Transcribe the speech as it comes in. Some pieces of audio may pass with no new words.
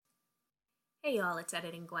Hey y'all, it's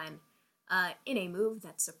Editing Gwen. In a move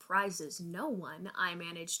that surprises no one, I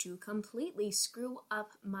managed to completely screw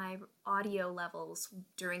up my audio levels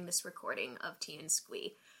during this recording of Tea and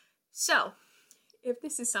Squee. So, if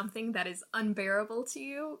this is something that is unbearable to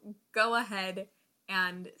you, go ahead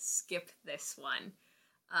and skip this one.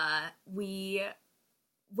 We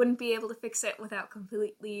wouldn't be able to fix it without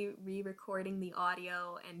completely re-recording the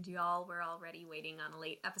audio, and y'all were already waiting on a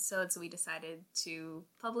late episode, so we decided to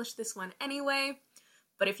publish this one anyway.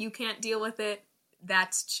 But if you can't deal with it,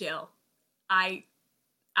 that's chill. I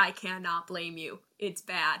cannot blame you. It's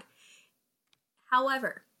bad.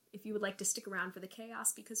 However, if you would like to stick around for the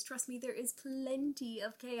chaos, because trust me, there is plenty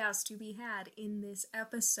of chaos to be had in this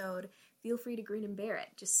episode, feel free to grin and bear it.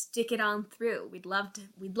 Just stick it on through. We'd love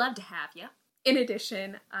to have you. In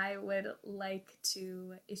addition, I would like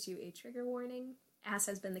to issue a trigger warning. As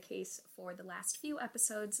has been the case for the last few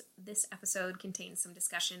episodes, this episode contains some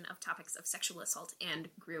discussion of topics of sexual assault and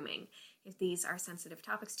grooming. If these are sensitive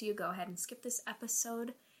topics to you, go ahead and skip this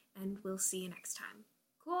episode, and we'll see you next time.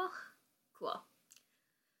 Cool? Cool.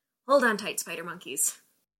 Hold on tight, spider monkeys.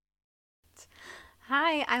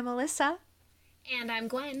 Hi, I'm Alyssa. And I'm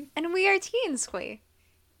Gwen. And we are Tea and Squee.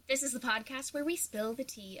 This is the podcast where we spill the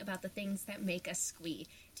tea about the things that make us squee.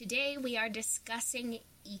 Today we are discussing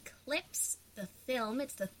Eclipse, the film.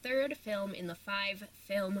 It's the third film in the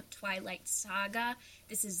 5-film Twilight saga.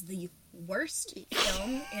 This is the worst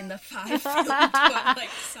film in the 5-film Twilight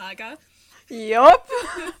saga. Yup.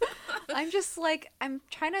 I'm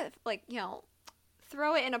trying to,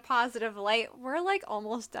 throw it in a positive light. We're,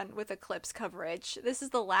 almost done with Eclipse coverage. This is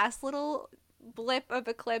the last little blip of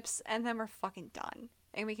Eclipse, and then we're fucking done.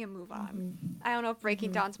 And we can move on. Mm-hmm. I don't know if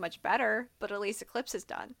Breaking Dawn's much better, but at least Eclipse is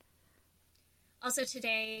done. Also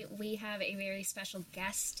today, we have a very special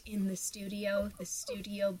guest in the studio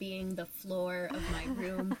being the floor of my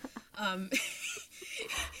room.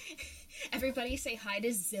 Everybody say hi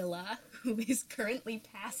to Zilla, who is currently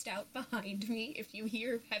passed out behind me. If you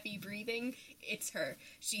hear heavy breathing, it's her.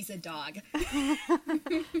 She's a dog.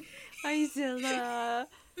 Hi, Zilla.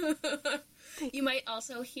 You might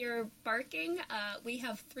also hear barking. We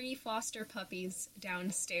have 3 foster puppies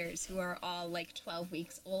downstairs who are all 12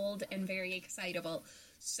 weeks old and very excitable.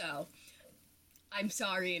 So, I'm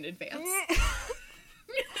sorry in advance.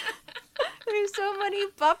 There's so many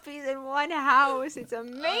puppies in one house. It's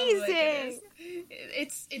amazing. Oh,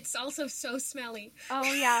 it's also so smelly. Oh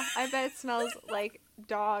yeah, I bet it smells like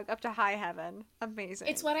dog up to high heaven. Amazing.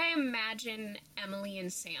 It's what I imagine Emily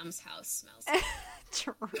and Sam's house smells like.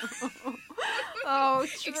 True. Oh,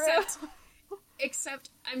 true. Except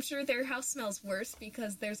I'm sure their house smells worse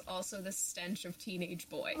because there's also the stench of teenage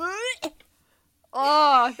boy.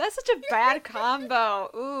 Oh, that's such a bad combo.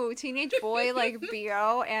 Ooh, teenage boy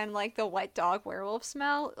BO and the wet dog werewolf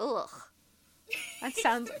smell. Ugh. That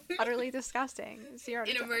sounds utterly disgusting. An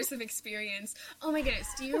immersive experience. Oh my goodness.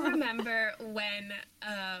 Do you remember when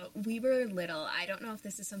we were little? I don't know if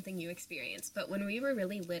this is something you experienced, but when we were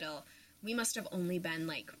really little, we must have only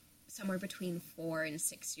been somewhere between 4 and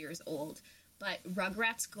 6 years old. But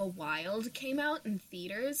Rugrats Go Wild came out in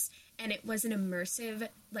theaters, and it was an immersive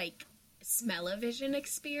smell-o-vision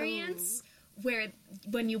experience. Where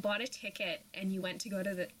when you bought a ticket and you went to go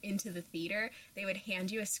into the theater, they would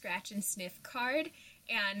hand you a scratch and sniff card,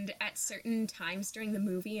 and at certain times during the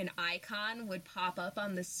movie, an icon would pop up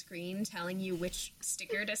on the screen telling you which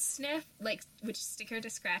sticker to sniff, which sticker to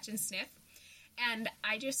scratch and sniff. And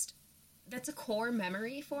that's a core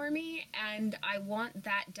memory for me, and I want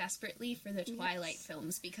that desperately for the Twilight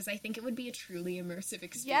films, because I think it would be a truly immersive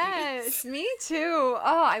experience. Yes, me too.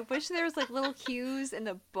 Oh, I wish there was little cues in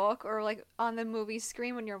the book or on the movie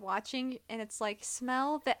screen when you're watching, and it's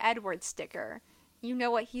smell the Edward sticker. You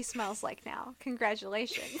know what he smells like now.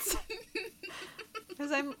 Congratulations.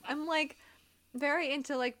 Because I'm very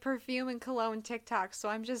into perfume and cologne TikTok, so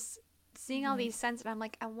I'm just seeing all these scents, and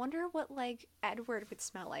I'm I wonder what Edward would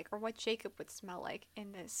smell like, or what Jacob would smell like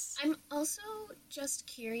in this. I'm also just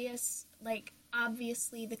curious,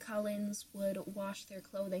 obviously the Cullens would wash their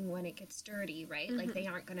clothing when it gets dirty, right? Mm-hmm. They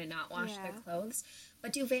aren't gonna not wash their clothes.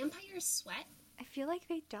 But do vampires sweat? I feel like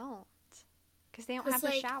they don't, because they don't have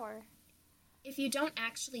a shower. If you don't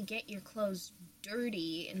actually get your clothes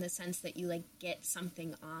dirty in the sense that you get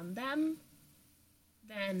something on them,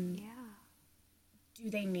 then do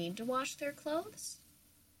they need to wash their clothes?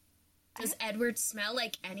 Does Edward smell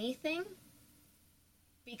like anything?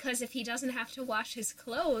 Because if he doesn't have to wash his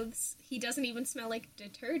clothes, he doesn't even smell like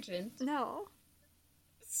detergent. No.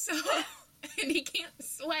 So, and he can't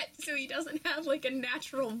sweat, so he doesn't have a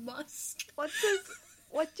natural musk. What does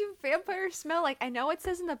What do vampires smell like? I know it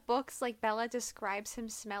says in the books, like, Bella describes him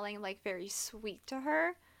smelling, like, very sweet to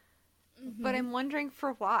her. But I'm wondering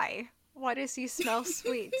for why. Why does he smell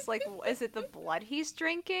sweet? It's like, is it the blood he's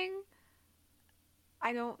drinking?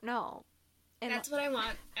 I don't know. And That's what I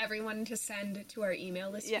want everyone to send to our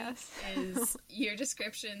email this week, is your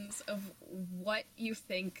descriptions of what you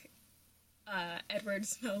think Edward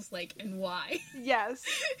smells like and why. Yes.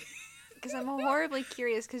 Because I'm horribly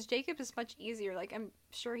curious, because Jacob is much easier. Like, I'm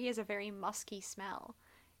sure he has a very musky smell.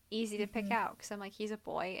 Easy to pick out, because I'm like, he's a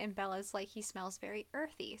boy, and Bella's like, he smells very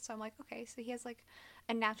earthy. So I'm like, okay, so he has, like,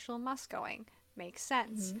 a natural musk going. Makes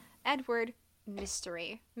sense. Edward,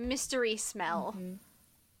 mystery. Mystery smell.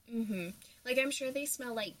 Like,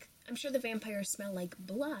 I'm sure the vampires smell like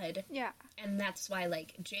blood. Yeah. And that's why,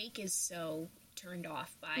 like, Jake is so turned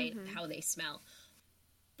off by how they smell.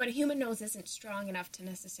 But a human nose isn't strong enough to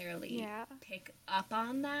necessarily pick up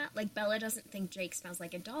on that. Like, Bella doesn't think Jake smells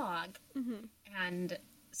like a dog. And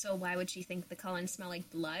so why would she think the Cullens smell like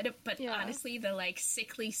blood? But honestly, the, like,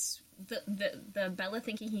 sickly... The Bella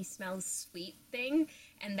thinking he smells sweet thing,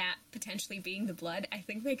 and that potentially being the blood, I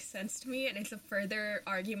think makes sense to me, and it's a further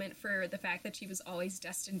argument for the fact that she was always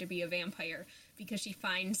destined to be a vampire, because she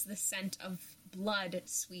finds the scent of blood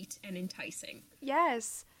sweet and enticing.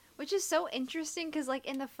 Yes. Which is so interesting, because, like,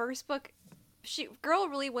 in the first book, girl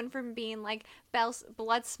really went from being, like, Belle's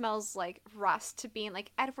blood smells like rust to being, like,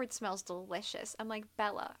 Edward smells delicious. I'm like,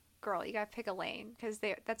 Bella, girl, you gotta pick a lane, because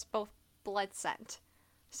that's both blood scent.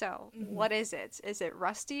 So, what is it? Is it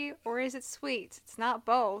rusty or is it sweet? It's not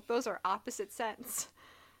both. Those are opposite scents.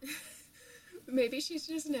 Maybe she's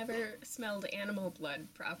just never smelled animal blood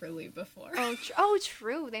properly before. Oh,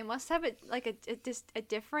 true. They must have a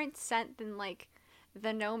different scent than, like,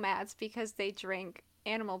 the nomads, because they drink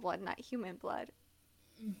animal blood, not human blood.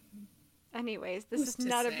 Anyways, this is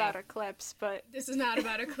not about Eclipse, but... This is not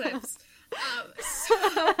about Eclipse.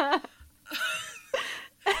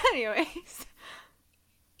 Anyways...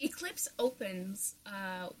 Eclipse opens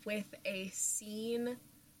with a scene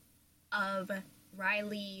of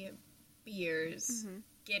Riley Beers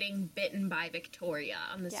getting bitten by Victoria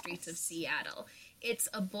on the streets of Seattle. It's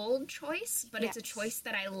a bold choice, but it's a choice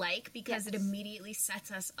that I like, because it immediately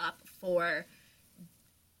sets us up for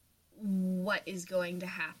what is going to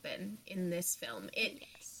happen in this film.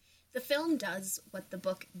 The film does what the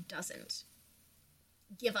book doesn't.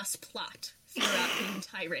 Give us plot throughout the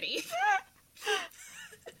entirety.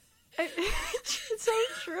 It's so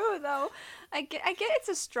true, though. I get it's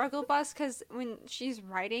a struggle bus, because when she's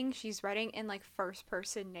writing in, like,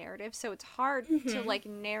 first-person narrative, so it's hard to, like,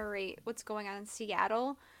 narrate what's going on in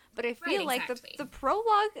Seattle. But I feel like the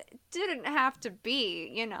prologue didn't have to be,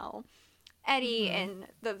 you know, Eddie and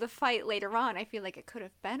the fight later on. I feel like it could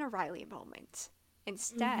have been a Riley moment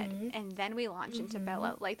instead, and then we launch into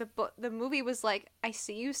Bella. Like, the movie was like, I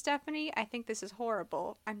see you, Stephanie. I think this is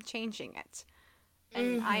horrible. I'm changing it.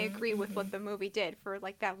 And I agree with what the movie did for,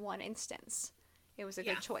 like, that one instance. It was a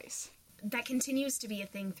good choice. That continues to be a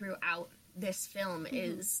thing throughout this film,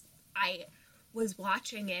 is I was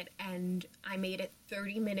watching it and I made it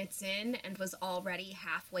 30 minutes in and was already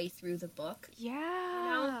halfway through the book. Yeah.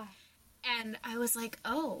 You know? And I was like,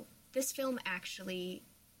 oh, this film actually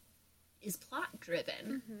is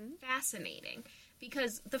plot-driven. Fascinating.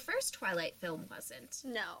 Because the first Twilight film wasn't.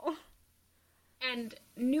 No. And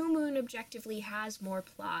New Moon objectively has more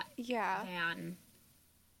plot than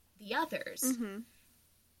the others.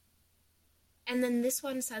 And then this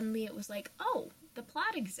one, suddenly it was like, oh, the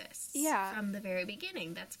plot exists from the very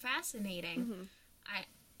beginning. That's fascinating.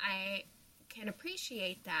 I can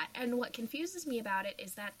appreciate that. And what confuses me about it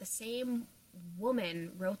is that the same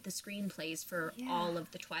woman wrote the screenplays for all of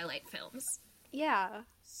the Twilight films. Yeah.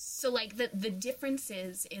 So, like, the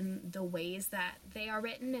differences in the ways that they are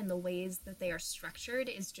written and the ways that they are structured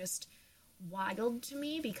is just wild to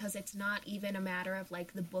me, because it's not even a matter of,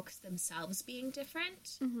 like, the books themselves being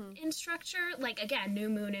different in structure. Like, again, New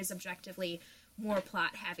Moon is objectively more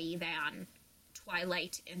plot-heavy than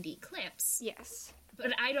Twilight and Eclipse. Yes.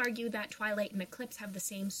 But I'd argue that Twilight and Eclipse have the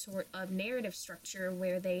same sort of narrative structure,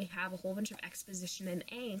 where they have a whole bunch of exposition and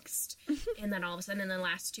angst, and then all of a sudden in the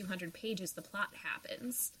last 200 pages the plot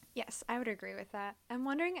happens. Yes, I would agree with that. I'm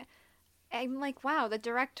wondering, I'm like, wow, the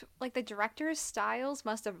director's styles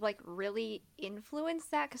must have, like, really influenced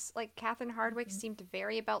that, because, like, Catherine Hardwicke seemed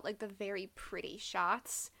very about, like, the very pretty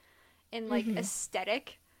shots and, like,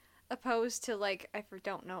 aesthetic, opposed to, like, I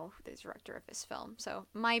don't know who the director of this film, so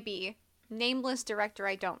might be nameless director,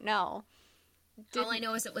 I don't know. All I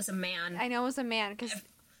know is it was a man. I know it was a man, because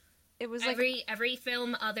It was every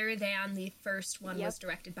film other than the first one was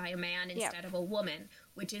directed by a man instead of a woman,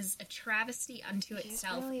 which is a travesty unto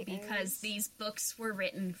itself really because is. these books were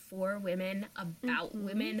written for women, about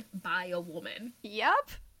women, by a woman. Yep.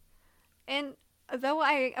 And though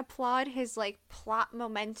I applaud his like plot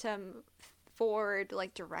momentum forward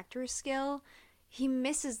like director skill, he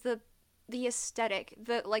misses the aesthetic,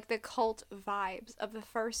 the cult vibes of the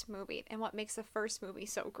first movie and what makes the first movie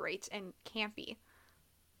so great and campy.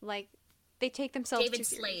 Like, they take themselves David too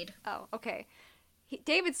seriously. Slade. Oh, okay.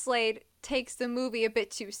 David Slade takes the movie a bit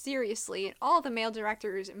too seriously, and all the male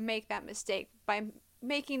directors make that mistake by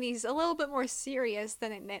making these a little bit more serious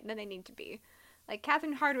than they need to be. Like,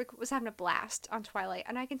 Catherine Hardwicke was having a blast on Twilight,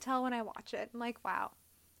 and I can tell when I watch it. I'm like, wow,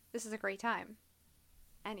 this is a great time.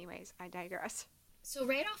 Anyways, I digress. So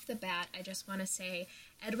right off the bat, I just want to say,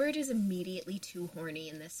 Edward is immediately too horny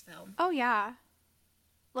in this film. Oh, yeah.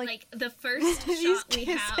 Like the first shot we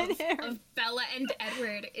have of Bella and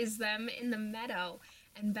Edward is them in the meadow,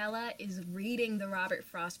 and Bella is reading the Robert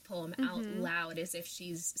Frost poem out loud as if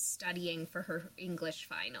she's studying for her English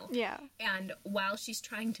final. Yeah. And while she's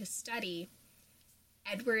trying to study,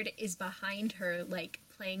 Edward is behind her, like,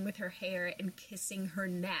 playing with her hair and kissing her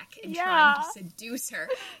neck and trying to seduce her.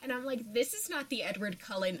 And I'm like, this is not the Edward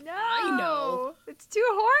Cullen I know. It's too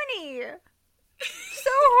horny. So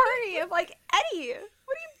horny. I'm like, Eddie,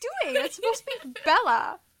 what are you doing? It's supposed to be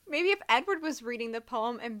Bella. Maybe if Edward was reading the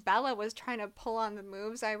poem and Bella was trying to pull on the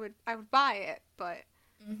moves, I would buy it. But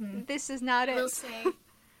this is not it. I will say,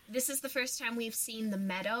 this is the first time we've seen the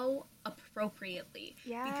meadow appropriately.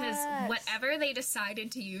 Yes. Because whatever they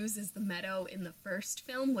decided to use as the meadow in the first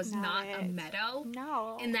film was not a meadow.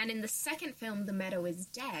 No. And then in the second film, the meadow is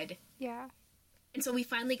dead. Yeah. And so we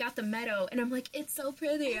finally got the meadow, and I'm like, it's so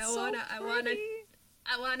pretty. I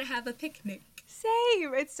wanna have a picnic.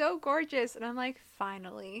 Same. It's so gorgeous. And I'm like,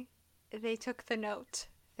 finally, they took the note.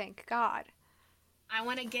 Thank God. I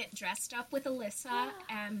want to get dressed up with Alyssa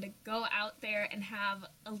and go out there and have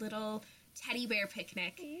a little teddy bear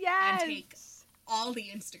picnic. Yes. And take all the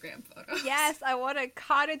Instagram photos. Yes, I want a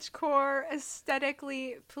cottagecore,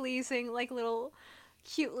 aesthetically pleasing, like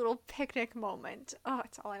cute little picnic moment. Oh,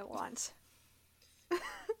 it's all I want.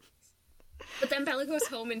 But then Bella goes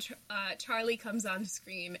home and Charlie comes on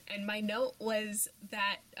screen, and my note was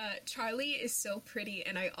that Charlie is so pretty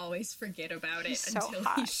and I always forget about it until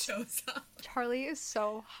he shows up. Charlie is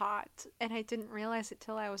so hot, and I didn't realize it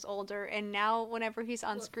till I was older, and now whenever he's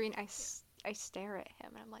on screen, I stare at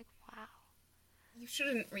him, and I'm like, wow. You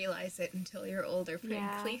shouldn't realize it until you're older,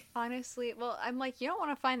 frankly. Yeah, honestly. Well, I'm like, you don't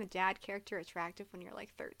want to find the dad character attractive when you're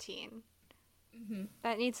like 13. Mm-hmm.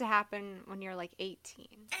 That needs to happen when you're like 18.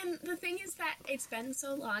 And the thing is that it's been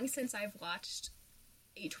so long since I've watched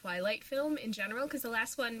a Twilight film in general, because the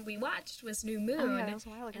last one we watched was New Moon. Oh, yeah, that was a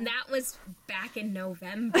while ago. And that was back in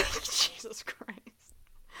November. Jesus Christ.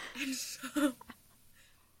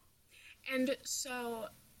 And so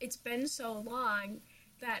it's been so long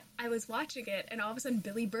that I was watching it, and all of a sudden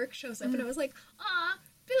Billy Burke shows up, and I was like, aw,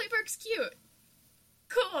 Billy Burke's cute.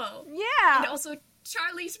 Cool. Yeah. And also,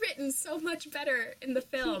 Charlie's written so much better in the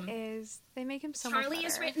film. He is. They make him so much better. Charlie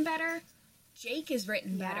is written better. Jake is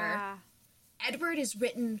written better. Edward is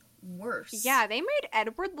written worse. Yeah, they made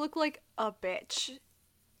Edward look like a bitch.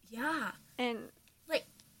 Yeah. And, like,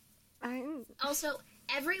 also,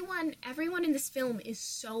 everyone in this film is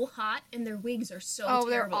so hot, and their wigs are so terrible.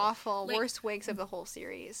 They're awful. Like, worst wigs of the whole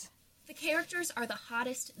series. The characters are the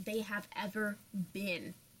hottest they have ever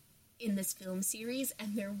been in this film series,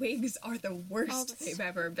 and their wigs are the worst they've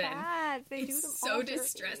ever been. Bad. They do them so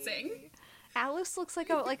distressing. Alice looks like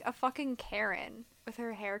a fucking Karen with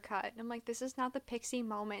her haircut, and I'm like, this is not the pixie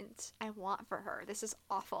moment I want for her. This is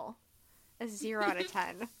awful. A 0 out of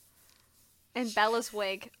 10. And Bella's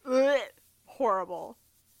wig, horrible.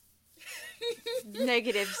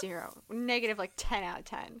 -0. Negative like 10 out of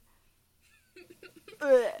 10.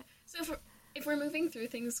 So if we're moving through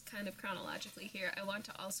things kind of chronologically here, I want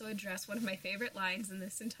to also address one of my favorite lines in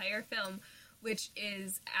this entire film, which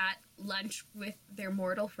is at lunch with their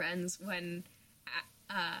mortal friends when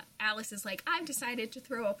Alice is like, I've decided to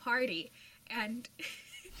throw a party. And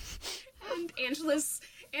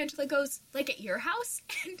Angela goes, like, at your house?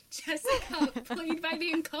 And Jessica, played by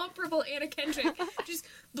the incomparable Anna Kendrick, just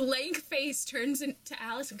blank face turns into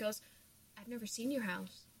Alice and goes, I've never seen your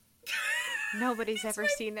house. Nobody's ever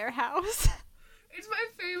seen their house. It's my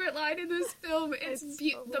favorite line in this film. It's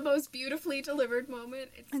the most beautifully delivered moment.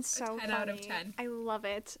 It's so 10 out of 10. I love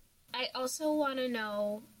it. I also want to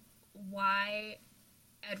know why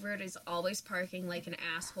Edward is always parking like an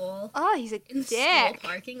asshole. Oh, he's a in dick. the school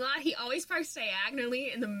parking lot. He always parks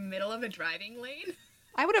diagonally in the middle of a driving lane.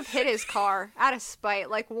 I would have hit his car out of spite.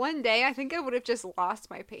 Like, one day, I think I would have just lost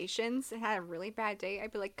my patience and had a really bad day.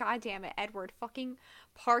 I'd be like, God damn it, Edward, fucking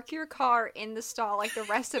park your car in the stall like the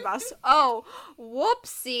rest of us. Oh,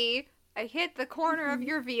 whoopsie. I hit the corner of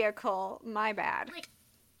your vehicle. My bad. Like,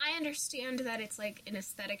 I understand that it's, like, an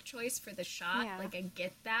aesthetic choice for the shot. Yeah. Like, I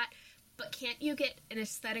get that. But can't you get an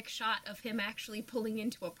aesthetic shot of him actually pulling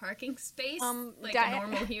into a parking space like a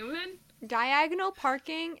normal human? Diagonal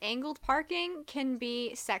parking, angled parking can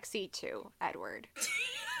be sexy too, Edward.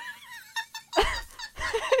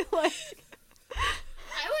 Like,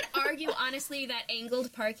 I would argue, honestly, that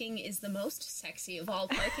angled parking is the most sexy of all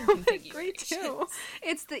parking configurations. I agree too.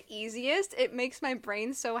 It's the easiest. It makes my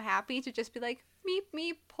brain so happy to just be like, meep,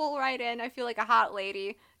 meep, pull right in. I feel like a hot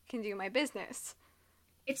lady, can do my business.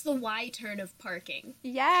 It's the Y-turn of parking.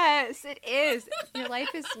 Yes, it is. Your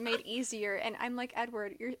life is made easier. And I'm like,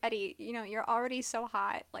 Eddie, you're already so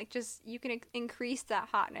hot. Like, just, you can increase that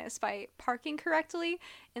hotness by parking correctly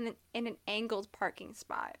in an angled parking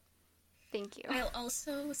spot. Thank you. I'll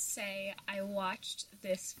also say I watched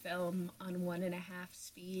this film on 1.5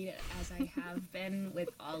 speed, as I have been with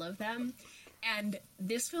all of them. And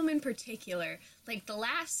this film in particular, like the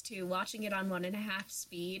last two, watching it on 1.5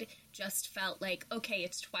 speed, just felt like, okay,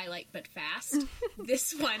 it's Twilight but fast.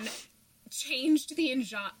 This one changed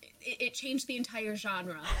it changed the entire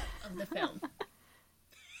genre of the film.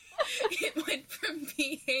 It went from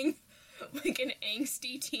being like an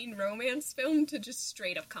angsty teen romance film to just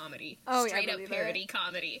straight up comedy. Oh, straight up parody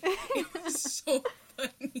comedy. It was so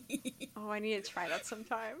funny. Oh, I need to try that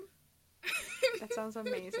sometime. That sounds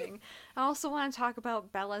amazing. I also want to talk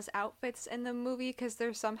about Bella's outfits in the movie because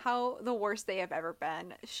they're somehow the worst they have ever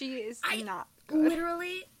been. She is not good.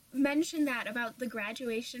 Literally mentioned that about the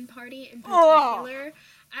graduation party in particular.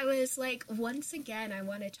 I was like, once again, I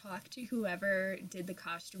want to talk to whoever did the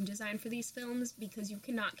costume design for these films because you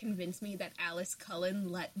cannot convince me that Alice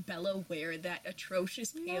Cullen let Bella wear that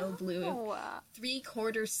atrocious pale blue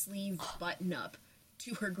 3/4 sleeve button-up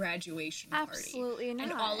to her graduation party. Absolutely not.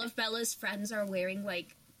 And all of Bella's friends are wearing,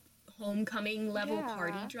 like, homecoming level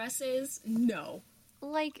party dresses. No.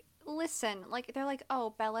 Like, listen, like, they're like,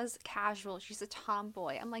 oh, Bella's casual, she's a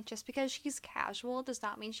tomboy. I'm like, just because she's casual does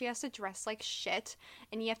not mean she has to dress like shit,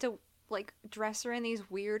 and you have to, like, dress her in these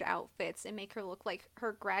weird outfits and make her look like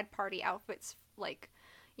her grad party outfits, like,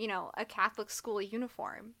 you know, a Catholic school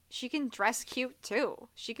uniform. She can dress cute too.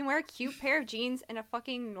 She can wear a cute pair of jeans and a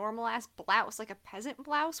fucking normal ass blouse. Like a peasant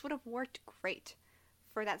blouse would have worked great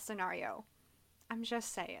for that scenario. I'm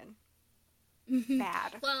just saying.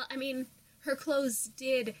 Bad. Well, I mean, her clothes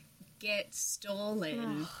did get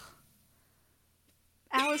stolen.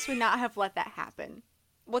 Alice would not have let that happen.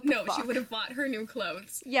 What the fuck? She would have bought her new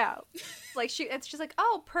clothes. Yeah. Like, it's just like,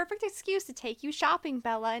 oh, perfect excuse to take you shopping,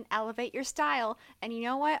 Bella, and elevate your style. And you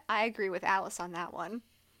know what? I agree with Alice on that one.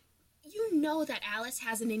 You know that Alice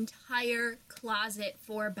has an entire closet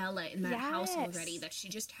for Bella in that house already that she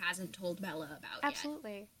just hasn't told Bella about yet.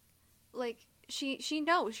 Absolutely. Like, she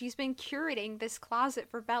knows. She's been curating this closet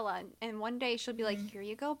for Bella, and one day she'll be like, here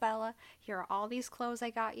you go, Bella. Here are all these clothes I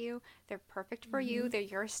got you. They're perfect for you. They're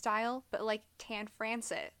your style, but, like, Tan France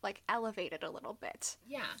it. Like, elevate it a little bit.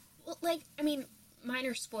 Yeah. Well, like, I mean,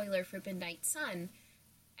 minor spoiler for Midnight Sun,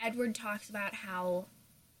 Edward talks about how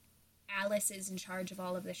Alice is in charge of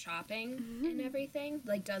all of the shopping and everything.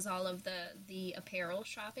 Like, does all of the apparel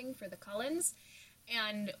shopping for the Cullens.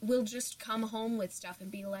 And will just come home with stuff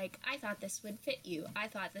and be like, I thought this would fit you. I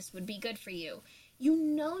thought this would be good for you. You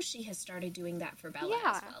know she has started doing that for Bella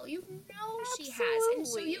as well. You know she has. And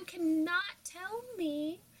so you cannot tell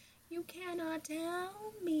me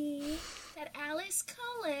that Alice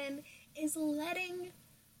Cullen is letting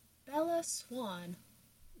Bella Swan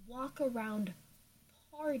walk around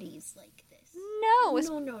parties like this. No.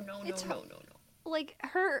 No. Like,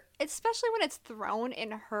 her, especially when it's thrown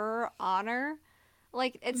in her honor.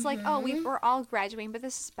 Like, it's like, oh, we're all graduating, but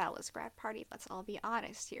this is Bella's grad party. Let's all be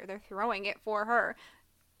honest here. They're throwing it for her.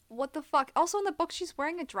 What the fuck? Also, in the book, she's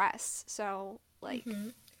wearing a dress. So, like...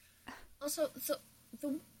 Also, so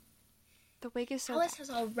the wig is so... Alice has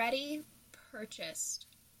already purchased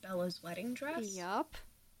Bella's wedding dress. Yup.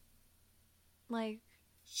 Like...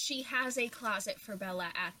 She has a closet for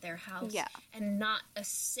Bella at their house. Yeah. And not a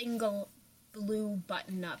single blue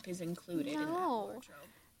button-up is included in that wardrobe.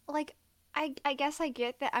 Like... I guess I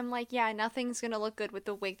get that. I'm like, yeah, nothing's gonna look good with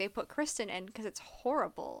the wig they put Kristen in because it's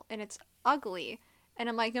horrible and it's ugly. And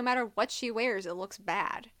I'm like, no matter what she wears, it looks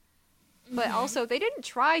bad. But also, they didn't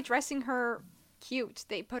try dressing her cute.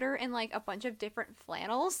 They put her in, like, a bunch of different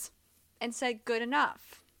flannels and said, good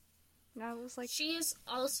enough. And I was like... She is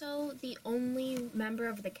also the only member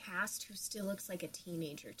of the cast who still looks like a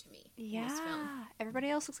teenager to me in this film. Everybody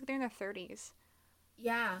else looks like they're in their 30s.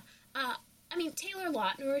 Yeah. I mean, Taylor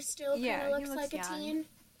Lautner still kind of looks like young. A teen.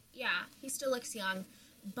 Yeah, he still looks young.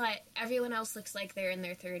 But everyone else looks like they're in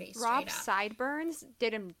their 30s. Rob's sideburns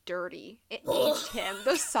did him dirty. It aged him.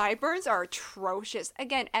 Those sideburns are atrocious.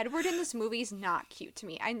 Again, Edward in this movie is not cute to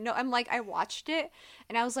me. I know. I watched it,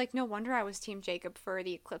 and I was like, no wonder I was Team Jacob for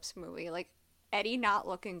the Eclipse movie. Like, Eddie not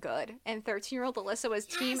looking good. And 13-year-old Alyssa was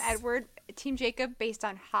Team Edward, Team Jacob based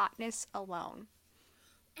on hotness alone.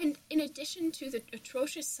 And in addition to the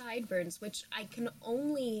atrocious sideburns, which I can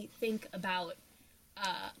only think about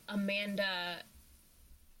Amanda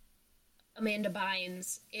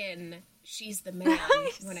Bynes in She's the Man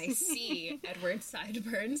when I see Edward's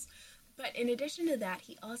sideburns. But in addition to that,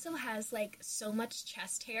 he also has, like, so much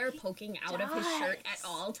chest hair poking out of his shirt at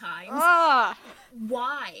all times.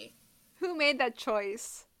 Why? Who made that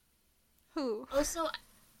choice? Who? Also,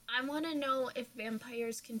 I want to know if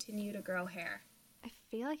vampires continue to grow hair. I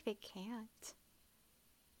feel like they can't.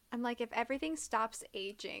 I'm like, if everything stops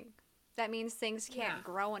aging, that means things can't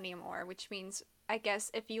grow anymore, which means... I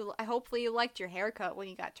guess hopefully you liked your haircut when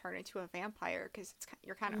you got turned into a vampire, because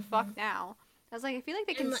you're kind of fucked now. I was like, I feel like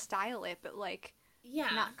they can style it, but like,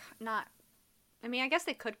 not. I mean, I guess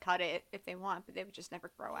they could cut it if they want, but they would just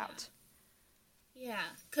never grow out. Yeah,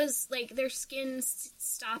 because like their skin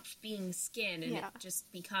stops being skin and it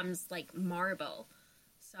just becomes like marble,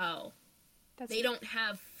 so they don't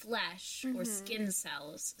have flesh or skin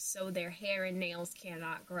cells, so their hair and nails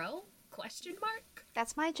cannot grow? ?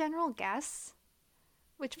 That's my general guess.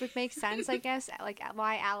 Which would make sense, I guess, like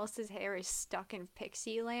why Alice's hair is stuck in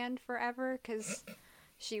pixie land forever, because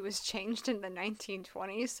she was changed in the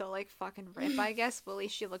 1920s, so like fucking rip, I guess. But at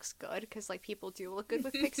least she looks good, because like people do look good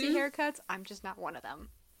with pixie haircuts. I'm just not one of them.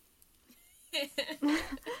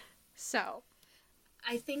 So.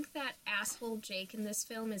 I think that asshole Jake in this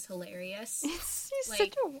film is hilarious. He's like,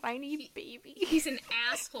 such a whiny baby. He's an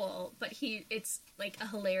asshole, but it's like a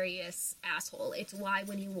hilarious asshole. It's why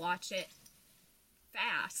when you watch it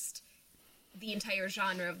fast, the entire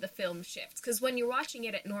genre of the film shifts. Because when you're watching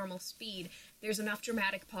it at normal speed, there's enough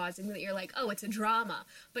dramatic pausing that you're like, oh, it's a drama.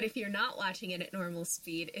 But if you're not watching it at normal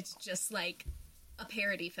speed, it's just like a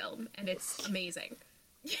parody film, and it's amazing.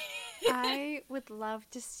 I would love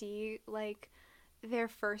to see, like, their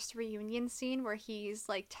first reunion scene where he's,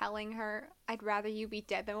 like, telling her, I'd rather you be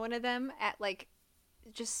dead than one of them, at, like,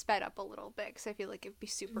 just sped up a little bit, because I feel like it'd be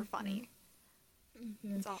super funny.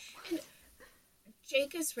 That's all. And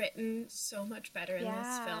Jake is written so much better in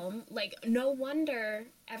this film. Like, no wonder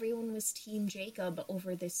everyone was Team Jacob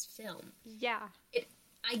over this film. Yeah.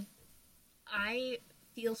 I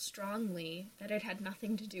feel strongly that it had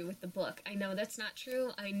nothing to do with the book. I know that's not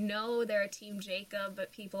true. I know there are Team Jacob,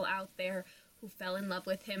 but people out there who fell in love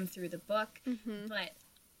with him through the book. But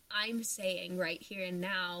I'm saying right here and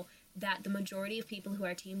now that the majority of people who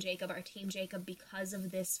are Team Jacob because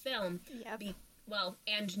of this film. Yep.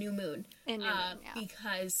 And New Moon. And New Moon,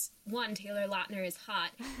 Because, one, Taylor Lautner is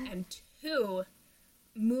hot, and two,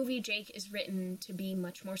 movie Jake is written to be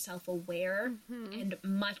much more self-aware and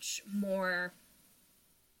much more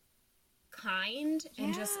kind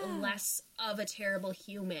and just less of a terrible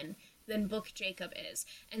human than book Jacob is.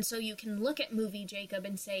 And so you can look at movie Jacob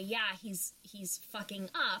and say, yeah, he's fucking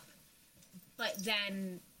up, but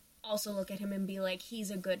then also look at him and be like,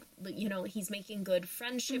 he's a good, he's making good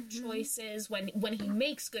friendship choices. When he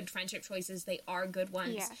makes good friendship choices, they are good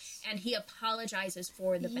ones. Yes. And he apologizes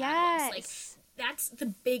for the bad ones. Like, that's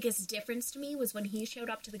the biggest difference to me, was when he showed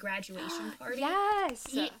up to the graduation party. Yes!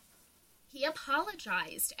 He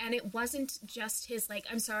apologized, and it wasn't just his, like,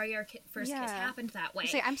 I'm sorry our first kiss happened that way.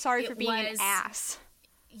 I'm sorry for being an ass.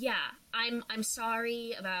 Yeah, I'm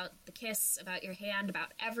sorry about the kiss, about your hand,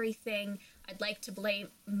 about everything. I'd like to blame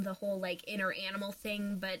the whole, like, inner animal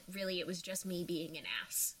thing, but really it was just me being an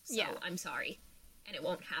ass. So I'm sorry. And it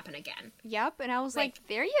won't happen again. Yep, and I was like,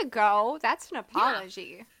 there you go. That's an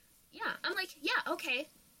apology. Yeah, I'm like, yeah, okay.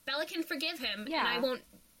 Bella can forgive him, and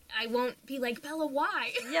I won't be like, Bella,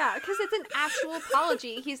 why? Yeah, because it's an actual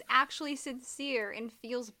apology. He's actually sincere and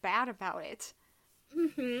feels bad about it.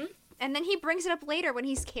 And then he brings it up later when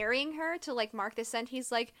he's carrying her to, like, mark the scent.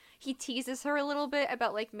 He's like, he teases her a little bit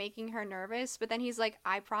about, like, making her nervous. But then he's like,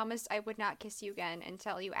 I promised I would not kiss you again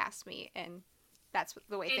until you asked me. And that's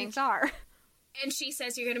the way things are. And she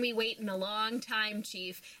says, you're going to be waiting a long time,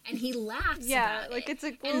 Chief. And he laughs about it. Like, it's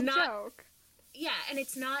a little joke. Yeah, and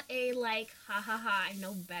it's not a, like, ha ha ha, I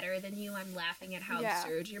know better than you, I'm laughing at how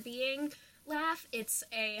absurd you're being. laugh. It's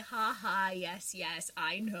a ha, yes,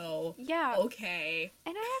 I know. Yeah. Okay.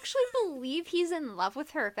 And I actually believe he's in love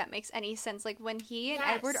with her, if that makes any sense. Like, when he and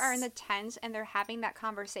Edward are in the tent and they're having that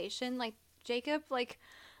conversation, like, Jacob, like,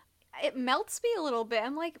 it melts me a little bit.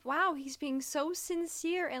 I'm like, wow, he's being so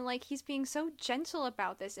sincere and, like, he's being so gentle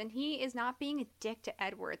about this. And he is not being a dick to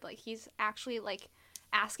Edward. Like, he's actually, like,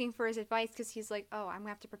 asking for his advice because he's like, oh, I'm gonna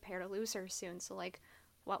have to prepare to lose her soon. So, like,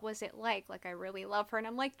 what was it like? Like, I really love her. And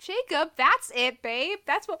I'm like, Jacob, that's it, babe.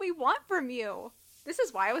 That's what we want from you. This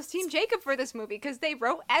is why I was Team Jacob for this movie, because they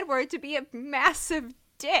wrote Edward to be a massive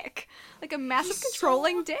dick. Like, a massive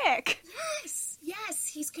controlling dick. Yes,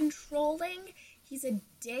 he's controlling. He's a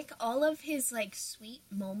dick. All of his, like, sweet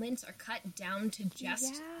moments are cut down to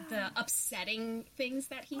just the upsetting things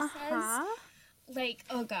that he says. Like,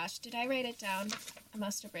 oh gosh, did I write it down? I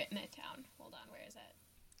must have written it down. Hold on, where is it?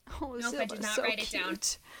 Oh, nope, I did not write it down.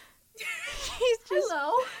 She's just,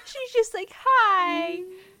 hello. She's just like, hi,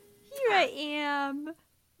 here I am.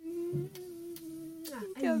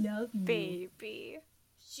 I love you. Baby.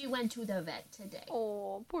 She went to the vet today.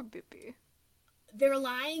 Oh, poor baby. They're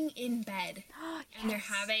lying in bed, and they're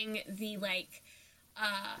having the, like,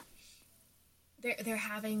 they're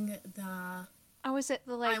having the... Oh, is it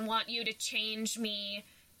the, like... I want you to change me.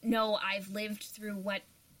 No, I've lived through what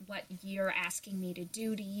you're asking me to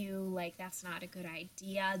do to you. Like, that's not a good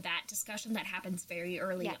idea. That discussion that happens very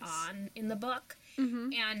early on in the book. Mm-hmm.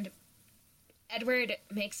 And Edward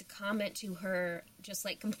makes a comment to her, just,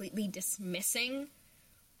 like, completely dismissing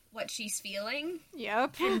what she's feeling.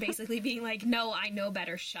 Yep. And basically being like, no, I know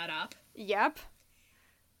better, shut up. Yep.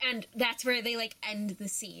 And that's where they, like, end the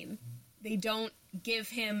scene. They don't give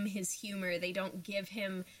him his humor. They don't give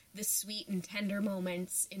him the sweet and tender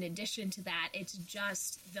moments in addition to that. It's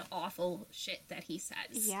just the awful shit that he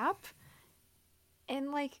says. Yep.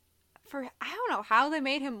 And, like, I don't know how they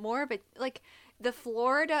made him more of a, like, the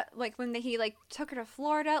Florida, like, when he, like, took her to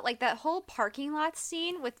Florida, like, that whole parking lot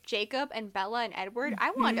scene with Jacob and Bella and Edward, I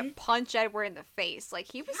wanted to punch Edward in the face.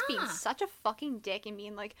 Like, he was being such a fucking dick and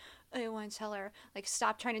being like, I want to tell her, like,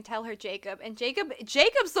 stop trying to tell her, Jacob. And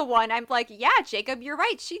Jacob's the one. I'm like, yeah, Jacob, you're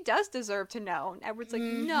right. She does deserve to know. And Edward's like,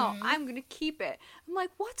 no, I'm going to keep it. I'm like,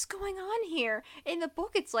 what's going on here? In the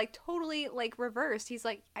book, it's, like, totally, like, reversed. He's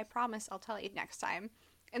like, I promise I'll tell you next time.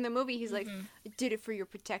 In the movie, he's like, I did it for your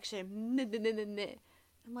protection.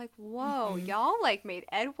 I'm like, whoa, y'all, like, made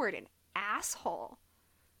Edward an asshole.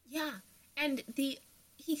 Yeah, and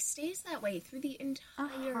he stays that way through the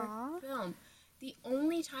entire film. The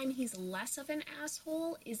only time he's less of an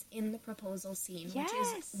asshole is in the proposal scene, which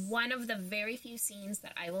is one of the very few scenes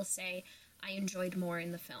that I will say I enjoyed more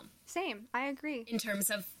in the film. Same, I agree. In terms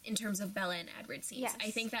of Bella and Edward scenes. Yes. I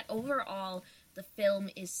think that overall the film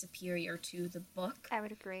is superior to the book. I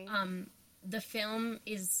would agree. The film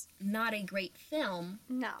is not a great film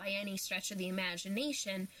by any stretch of the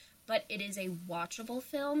imagination, but it is a watchable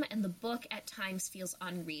film, and the book at times feels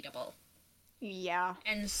unreadable. Yeah.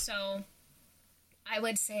 And so I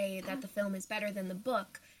would say that the film is better than the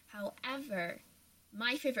book. However,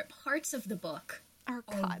 my favorite parts of the book are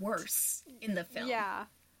worse in the film. Yeah.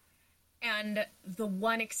 And the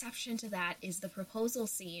one exception to that is the proposal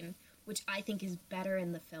scene, which I think is better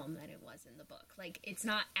in the film than it was in the book. Like, it's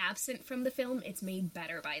not absent from the film, it's made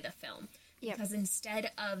better by the film. Because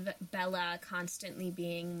instead of Bella constantly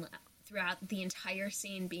being, throughout the entire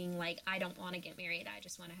scene, being like, I don't want to get married, I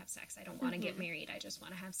just want to have sex. I don't want to get married, I just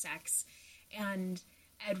want to have sex. And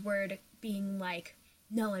Edward being like,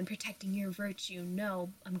 no, I'm protecting your virtue.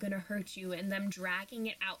 No, I'm going to hurt you. And them dragging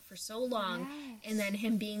it out for so long. Yes. And then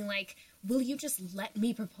him being like, will you just let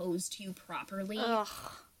me propose to you properly? Ugh.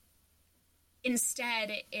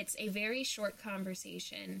 Instead, it's a very short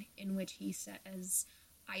conversation in which he says,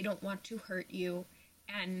 I don't want to hurt you.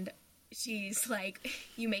 And she's like,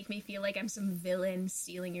 you make me feel like I'm some villain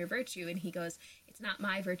stealing your virtue. And he goes, it's not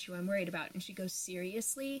my virtue I'm worried about. And she goes,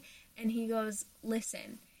 seriously? And he goes,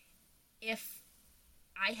 listen, if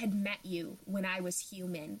I had met you when I was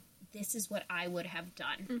human, this is what I would have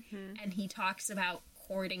done. And he talks about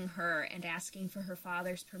courting her and asking for her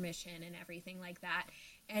father's permission and everything like that.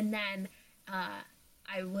 And then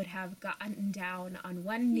I would have gotten down on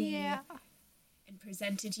one knee and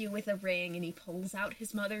presented you with a ring, and he pulls out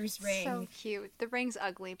his mother's ring. So cute. The ring's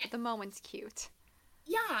ugly, but the moment's cute.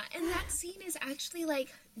 Yeah, and that scene is actually, like,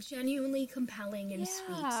 genuinely compelling and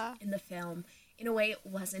sweet in the film, in a way it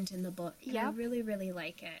wasn't in the book. And I really, really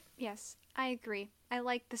like it. Yes, I agree. I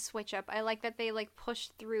like the switch up. I like that they, like,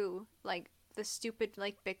 pushed through, like, the stupid,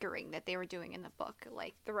 like, bickering that they were doing in the book.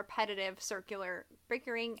 Like, the repetitive, circular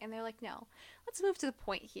bickering, and they're like, no, let's move to the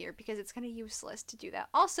point here, because it's kind of useless to do that.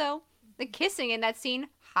 Also, the kissing in that scene,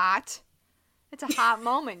 hot. It's a hot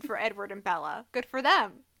moment for Edward and Bella. Good for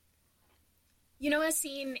them. You know a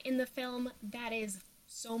scene in the film that is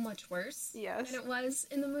so much worse than it was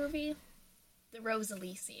in the movie? The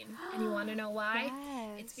Rosalie scene. And you want to know why?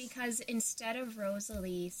 Yes. It's because instead of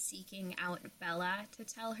Rosalie seeking out Bella to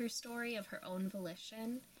tell her story of her own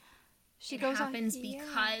volition, it happens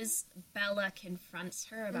because Bella confronts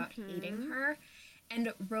her about hating her.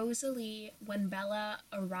 And Rosalie, when Bella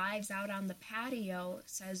arrives out on the patio,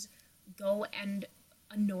 says, go and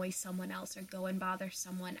annoy someone else or go and bother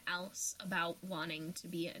someone else about wanting to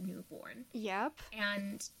be a newborn. Yep.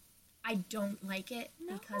 And I don't like it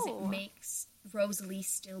because it makes Rosalie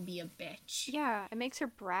still be a bitch. Yeah, it makes her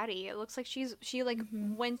bratty. It looks like she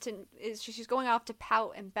went and she's going off to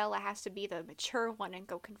pout, and Bella has to be the mature one and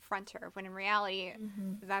go confront her, when in reality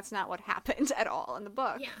that's not what happened at all in the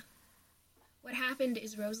book. Yeah. What happened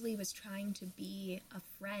is Rosalie was trying to be a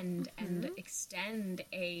friend and extend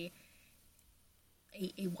a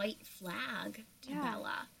white flag to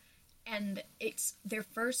Bella. And it's their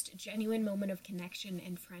first genuine moment of connection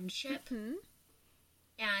and friendship.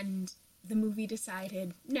 And the movie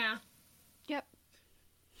decided, nah. Yep.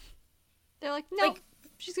 They're like, no,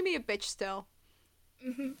 she's gonna be a bitch still.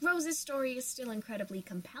 Rose's story is still incredibly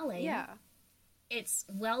compelling. Yeah. It's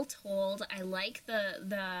well told. I like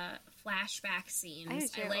the flashback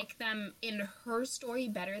scenes. I like them in her story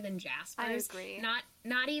better than Jasper's. I agree.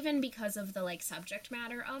 Not even because of the subject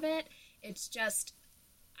matter of it. It's just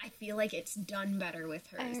I feel like it's done better with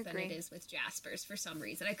hers than it is with Jasper's for some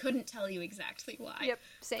reason. I couldn't tell you exactly why. Yep,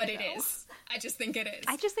 same but it is. I just think it is.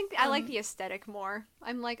 I just think I like the aesthetic more.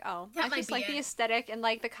 I'm like, I just like the aesthetic and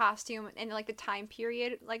the costume and the time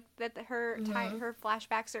period that her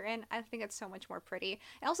flashbacks are in. I think it's so much more pretty.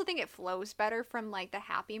 I also think it flows better from the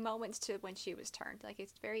happy moments to when she was turned.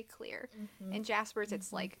 It's very clear. In Jasper's,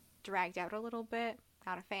 it's dragged out a little bit.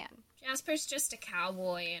 Not a fan. Jasper's just a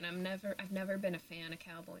cowboy, and I've never been a fan of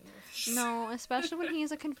cowboy movies. No, especially when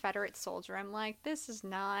he's a Confederate soldier. I'm like, this is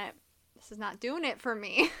not doing it for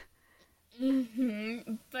me.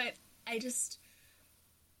 But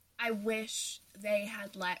I wish they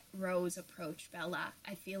had let Rose approach Bella.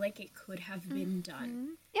 I feel like it could have been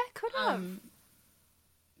done. Yeah, it could have.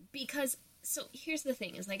 Because so here's the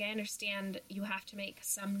thing, is I understand you have to make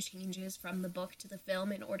some changes from the book to the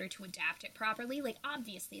film in order to adapt it properly.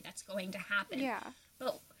 Obviously that's going to happen. Yeah.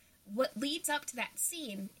 But what leads up to that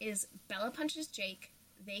scene is Bella punches Jake,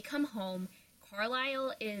 they come home,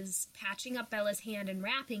 Carlisle is patching up Bella's hand and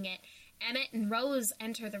wrapping it, Emmett and Rose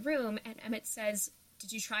enter the room, and Emmett says,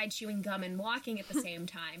 did you try chewing gum and walking at the same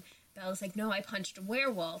time? Bella's like, no, I punched a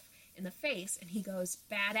werewolf in the face, and he goes,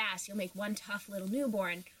 badass, you'll make one tough little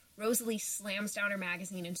newborn. Rosalie slams down her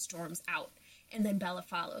magazine and storms out, and then Bella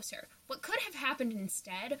follows her. What could have happened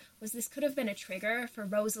instead was this could have been a trigger for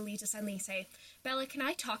Rosalie to suddenly say, Bella, can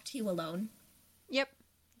I talk to you alone? Yep.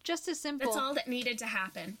 Just as simple. That's all that needed to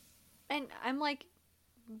happen. And I'm like,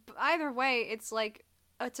 either way, it's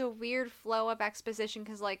it's a weird flow of exposition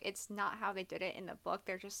because, it's not how they did it in the book.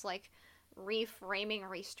 They're just, reframing,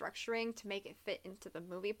 restructuring to make it fit into the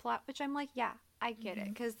movie plot, which I'm like, yeah, I get it.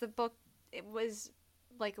 Because the book, it was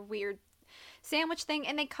a weird sandwich thing,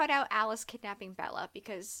 and they cut out Alice kidnapping Bella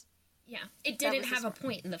because it didn't have a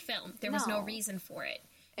point in the film. There was no reason for it.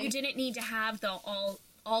 You didn't need to have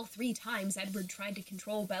all 3 times Edward tried to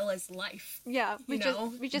control Bella's life. Yeah, we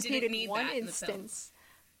just needed one instance.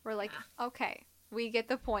 We're like, okay, we get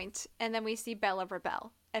the point, and then we see Bella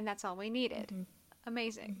rebel, and that's all we needed.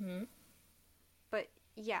 Amazing. But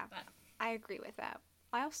yeah, I agree with that.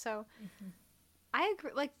 I also I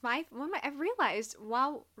agree. I realized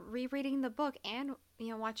while rereading the book and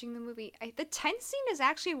watching the movie, the tent scene is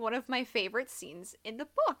actually one of my favorite scenes in the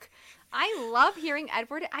book. I love hearing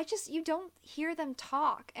Edward. You don't hear them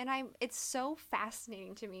talk, and it's so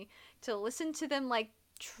fascinating to me to listen to them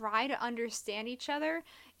try to understand each other,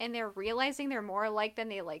 and they're realizing they're more alike than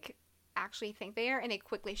they actually think they are, and they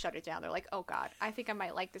quickly shut it down. They're like, oh god, I think I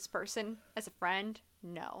might like this person as a friend.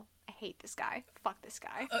 No, I hate this guy. Fuck this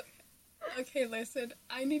guy. Okay, listen,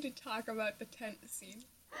 I need to talk about the tent scene.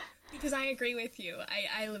 Because I agree with you.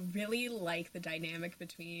 I really like the dynamic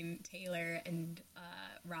between Taylor and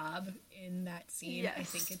Rob in that scene. Yes. I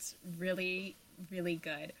think it's really, really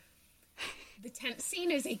good. The tent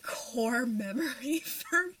scene is a core memory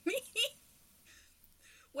for me.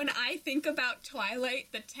 When I think about Twilight,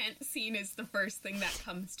 the tent scene is the first thing that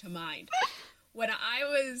comes to mind. When I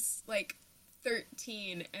was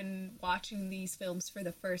 13 and watching these films for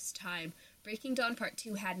the first time, Breaking Dawn Part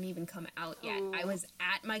 2 hadn't even come out yet. Ooh. I was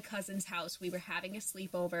at my cousin's house. We were having a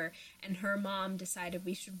sleepover, and her mom decided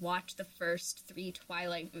we should watch the first 3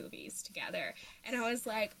 Twilight movies together. And I was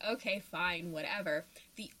like, okay, fine, whatever.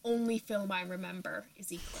 The only film I remember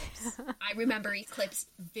is Eclipse. I remember Eclipse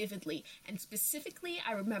vividly, and specifically,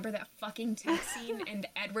 I remember that fucking tent scene and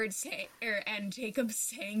and Jacob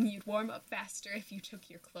saying you'd warm up faster if you took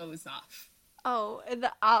your clothes off. Oh,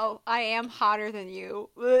 I am hotter than you.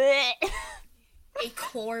 A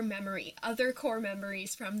core memory. Other core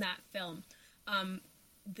memories from that film.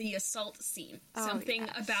 The assault scene. Something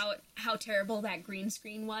about how terrible that green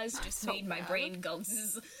screen was just made my brain go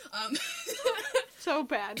zzz. So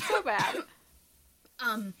bad.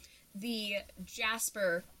 The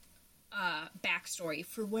Jasper backstory,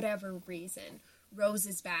 for whatever reason.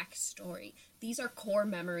 Rose's backstory. These are core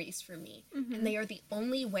memories for me. Mm-hmm. And they are the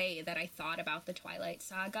only way that I thought about the Twilight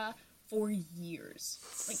Saga for years.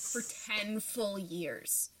 Like, for 10 full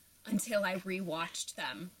years. Until I rewatched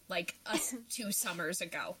them, 2 summers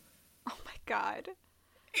ago. Oh my god.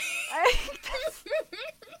 That's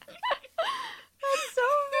so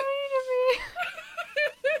funny to me.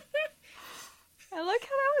 I like how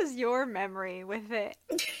that was your memory with it.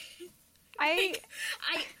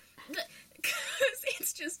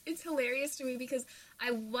 It's hilarious to me because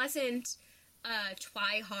I wasn't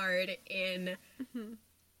twihard in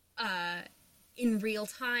real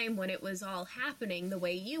time when it was all happening the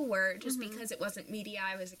way you were, just because it wasn't media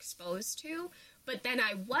I was exposed to. But then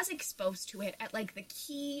I was exposed to it at, the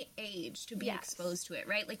key age to be exposed to it,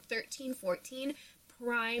 right? 13, 14,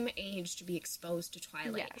 prime age to be exposed to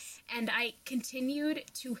Twilight. Yes. And I continued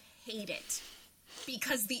to hate it.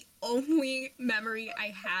 Because the only memory I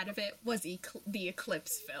had of it was the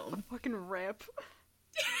Eclipse film. Fucking rip.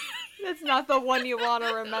 That's not the one you want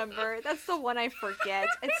to remember. That's the one I forget.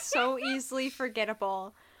 It's so easily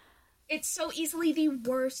forgettable. It's so easily the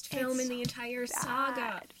worst film in the entire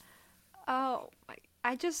saga. Oh,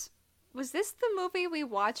 was this the movie we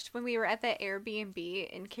watched when we were at the Airbnb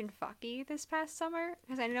in Kentucky this past summer?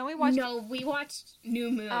 Because I know we watched... No, we watched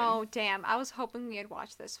New Moon. Oh, damn. I was hoping we had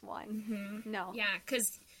watched this one. Mm-hmm. No. Yeah,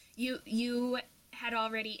 because you had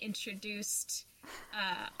already introduced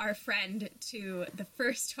our friend to the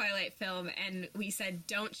first Twilight film, and we said,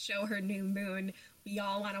 don't show her New Moon. We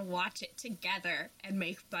all want to watch it together and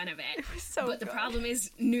make fun of it. It was so But good. the problem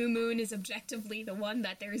is, New Moon is objectively the one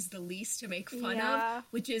that there is the least to make fun of,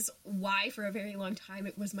 which is why, for a very long time,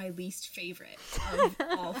 it was my least favorite of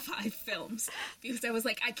all 5 films. Because I was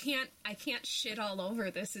like, I can't shit all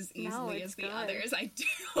over this as easily as the others. I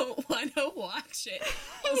don't want to watch it.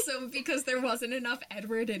 Also, because there wasn't enough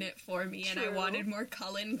Edward in it for me, and I wanted more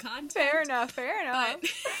Cullen content. Fair enough. But...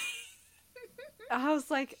 I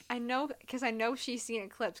was like, I know she's seen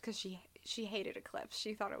Eclipse because she hated Eclipse.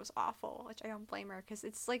 She thought it was awful, which I don't blame her because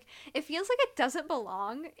it's it feels like it doesn't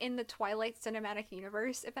belong in the Twilight cinematic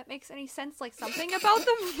universe, if that makes any sense. Something about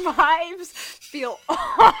the vibes feel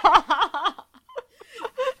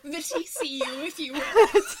the TCU, if you will.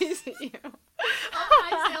 TCU. Oh,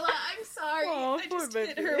 hi, Zilla. I'm sorry. Oh, I just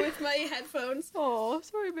hit her with my headphones. Oh,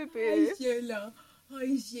 sorry, baby. Hi, Zilla.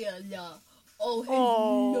 Hi, Zilla. Oh,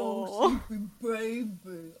 hello, sleepy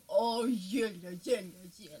baby. Oh, Zilla.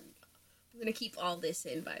 I'm gonna keep all this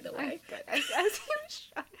in, by the way.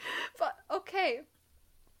 But, okay.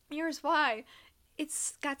 Here's why.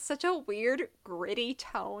 It's got such a weird, gritty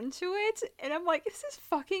tone to it, and I'm like, this is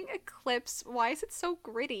fucking Eclipse. Why is it so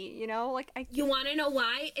gritty, you know? You wanna know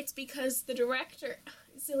why? It's because the director...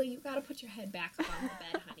 Zilly, you gotta put your head back up on the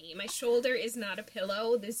bed, honey. My shoulder is not a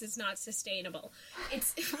pillow. This is not sustainable.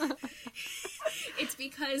 It's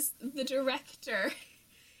because the director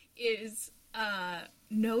is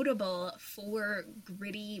notable for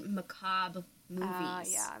gritty, macabre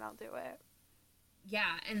movies. Yeah, I'll do it.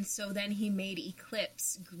 Yeah, and so then he made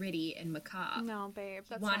Eclipse gritty and macabre. No, babe,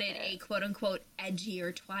 that's wanted not a quote-unquote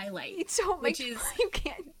edgier Twilight. You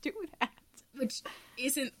can't do that. Which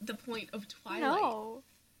isn't the point of Twilight. No.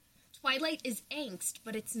 Twilight is angst,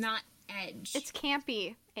 but it's not edge. It's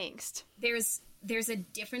campy angst. There's a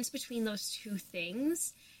difference between those two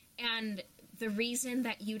things, and the reason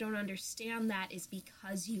that you don't understand that is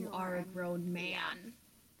because you are a grown man.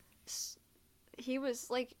 Yeah. He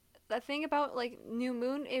was, the thing about, New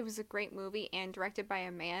Moon, it was a great movie and directed by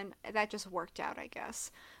a man. That just worked out, I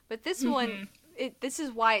guess. But this one, this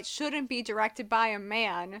is why it shouldn't be directed by a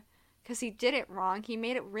man. Because he did it wrong. He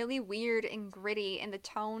made it really weird and gritty, and the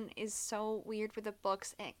tone is so weird with the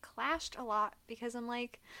books, and it clashed a lot, because I'm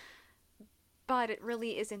like, but it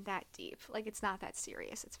really isn't that deep. It's not that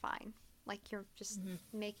serious. It's fine. You're just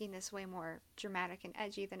making this way more dramatic and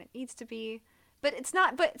edgy than it needs to be. But it's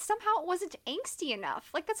not, but somehow it wasn't angsty enough.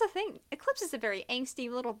 Like, that's the thing. Eclipse is a very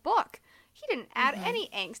angsty little book. He didn't add any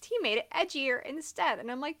angst. He made it edgier instead. And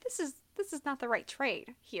I'm like, this is not the right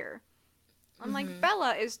trade here. I'm like,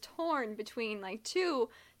 Bella is torn between, like, two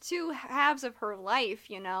halves of her life,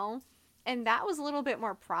 you know? And that was a little bit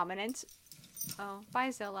more prominent. Oh,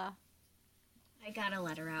 bye, Zilla. I gotta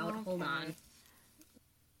let her out. Okay. Hold on.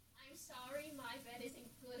 I'm sorry, my bed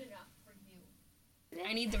isn't good enough for you.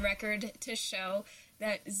 I need the record to show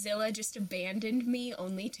that Zilla just abandoned me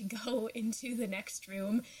only to go into the next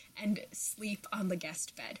room and sleep on the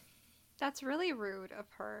guest bed. That's really rude of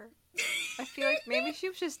her. I feel like maybe she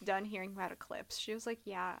was just done hearing about Eclipse. She was like,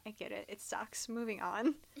 yeah, I get it. It sucks. Moving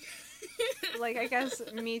on. Like, I guess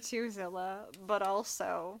me too, Zilla. But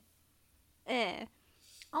also...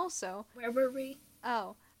 Also... Where were we?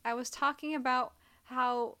 Oh, I was talking about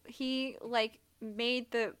how he, like,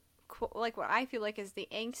 made the... like, what I feel like is the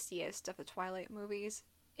angstiest of the Twilight movies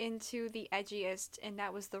into the edgiest, and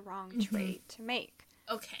that was the wrong trait to make.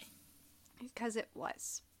 Okay. Because it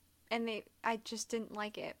was. And I just didn't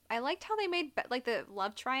like it. I liked how they made, like, the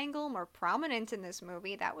love triangle more prominent in this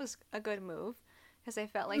movie. That was a good move. Because I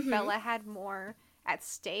felt like Bella had more at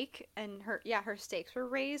stake. And her stakes were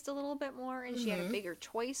raised a little bit more. And she had a bigger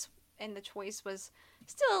choice. And the choice was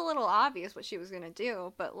still a little obvious what she was going to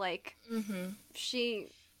do. But, like, she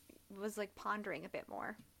was, like, pondering a bit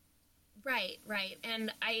more. Right.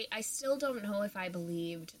 And I still don't know if I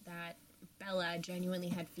believed that Bella genuinely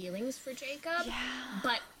had feelings for Jacob. Yeah.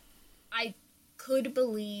 But I could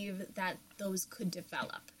believe that those could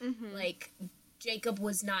develop. Like, Jacob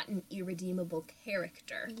was not an irredeemable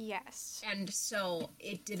character. Yes. And so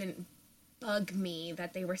it didn't bug me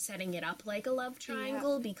that they were setting it up like a love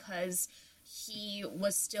triangle because he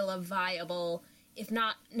was still a viable, if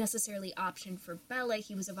not necessarily option for Bella,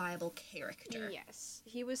 he was a viable character. Yes.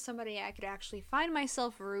 He was somebody I could actually find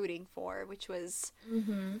myself rooting for, which was,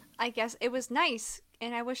 I guess, it was nice.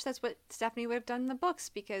 And I wish that's what Stephanie would have done in the books,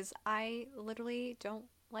 because I literally don't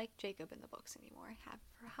like Jacob in the books anymore. I have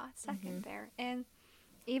for a hot second there. And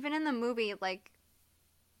even in the movie, like,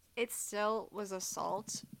 it still was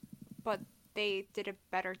assault, but they did a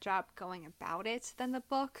better job going about it than the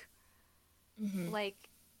book. Like,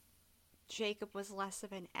 Jacob was less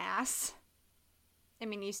of an ass. I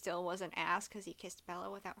mean, he still was an ass because he kissed Bella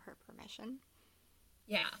without her permission.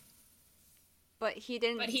 Yeah. But he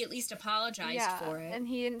didn't... But he at least apologized for it. And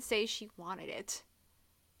he didn't say she wanted it.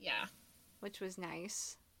 Yeah. Which was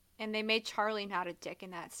nice. And they made Charlie not a dick in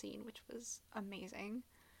that scene, which was amazing.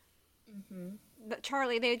 But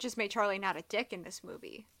they just made Charlie not a dick in this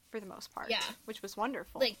movie, for the most part. Yeah. Which was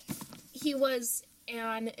wonderful. Like, he was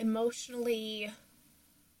an emotionally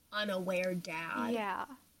unaware dad. Yeah.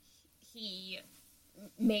 He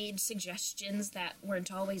made suggestions that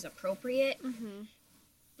weren't always appropriate.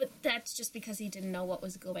 But that's just because he didn't know what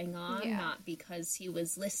was going on, not because he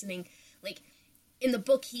was listening. Like, in the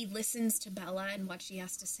book, he listens to Bella and what she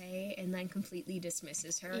has to say and then completely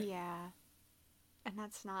dismisses her. Yeah. And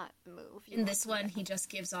that's not the move. In this one, he just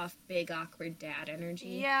gives off big, awkward dad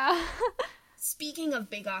energy. Yeah. Speaking of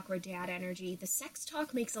big, awkward dad energy, the sex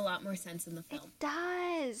talk makes a lot more sense in the film. It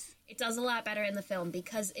does. It does a lot better in the film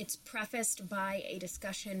because it's prefaced by a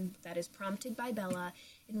discussion that is prompted by Bella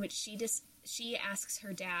in which she asks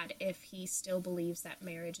her dad if he still believes that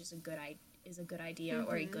marriage is a good idea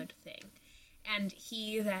or a good thing. And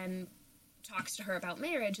he then talks to her about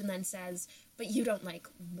marriage and then says, but you don't, like,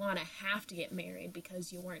 want to have to get married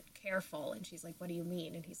because you weren't careful. And she's like, what do you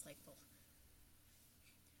mean? And he's like, well,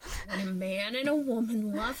 when a man and a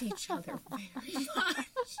woman love each other very much.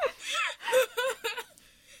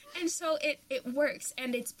 And so it works,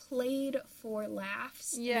 and it's played for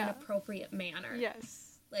laughs in an appropriate manner.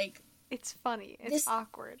 Yes. Like, it's funny. It's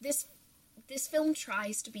awkward. This film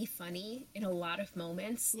tries to be funny in a lot of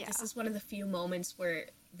moments. Yeah. This is one of the few moments where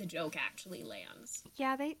the joke actually lands.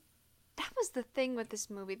 Yeah, that was the thing with this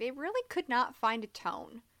movie. They really could not find a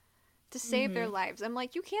tone to save their lives. I'm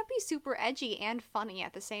like, you can't be super edgy and funny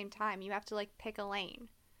at the same time. You have to, like, pick a lane.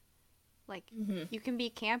 Like, you can be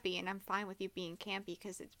campy, and I'm fine with you being campy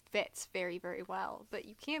because it fits very, very well. But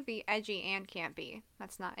you can't be edgy and campy.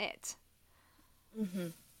 That's not it.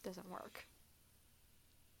 Doesn't work.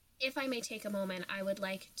 If I may take a moment, I would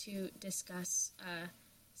like to discuss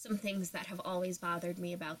some things that have always bothered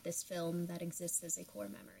me about this film that exists as a core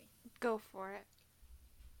memory. Go for it.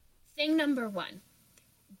 Thing number one.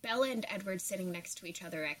 Bella and Edward sitting next to each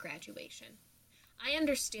other at graduation. I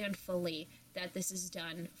understand fully that this is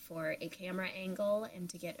done for a camera angle and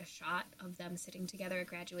to get a shot of them sitting together at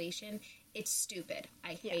graduation. It's stupid.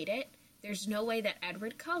 I hate it. There's no way that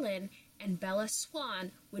Edward Cullen and Bella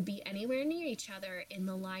Swan would be anywhere near each other in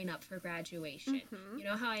the lineup for graduation. You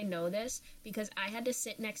know how I know this? Because I had to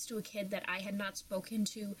sit next to a kid that I had not spoken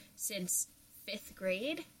to since 5th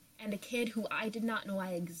grade, and a kid who I did not know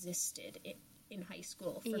I existed in high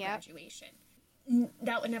school for graduation.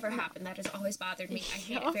 That would never happen. That has always bothered me. I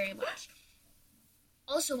hate it very much.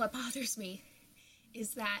 Also, what bothers me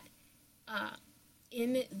is that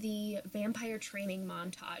in the vampire training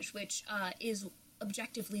montage, which is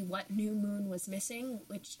objectively what New Moon was missing,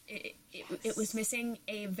 which it was missing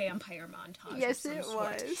a vampire montage. Yes, it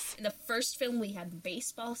was. In the first film, we had the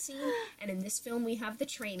baseball scene, and in this film, we have the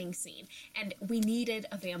training scene. And we needed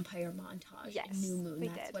a vampire montage in New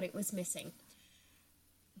Moon. That's what it was missing.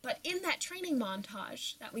 But in that training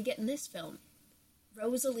montage that we get in this film,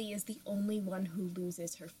 Rosalie is the only one who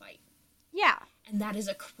loses her fight. Yeah. And that is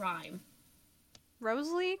a crime.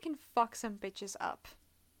 Rosalie can fuck some bitches up.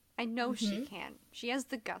 I know she can. She has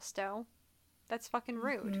the gusto. That's fucking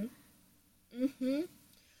rude.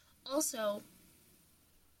 Also,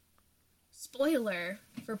 spoiler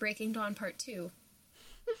for Breaking Dawn Part 2.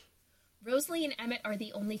 Rosalie and Emmett are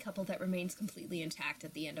the only couple that remains completely intact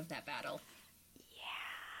at the end of that battle.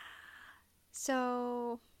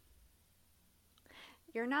 So,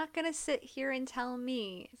 you're not gonna sit here and tell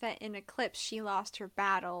me that in Eclipse she lost her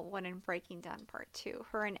battle when in Breaking Dawn Part 2,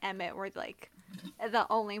 her and Emmett were, like, the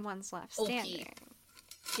only ones left standing.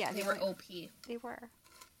 OP. Yeah, they were OP. They were.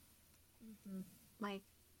 Like,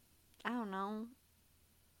 I don't know.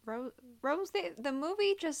 Rose, the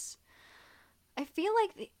movie just... I feel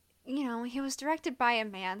like, he was directed by a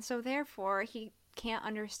man, so therefore he can't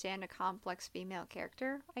understand a complex female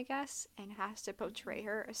character, I guess, and has to portray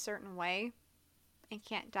her a certain way, and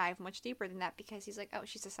can't dive much deeper than that because he's like, oh,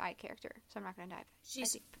 she's a side character, so I'm not going to dive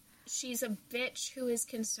that deep. She's a bitch who is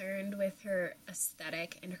concerned with her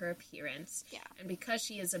aesthetic and her appearance. Yeah. And because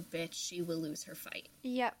she is a bitch, she will lose her fight.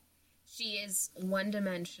 Yep. She is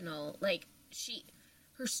one-dimensional. Like,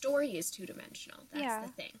 her story is two-dimensional. That's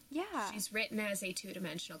the thing. Yeah. She's written as a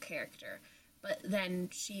two-dimensional character. But then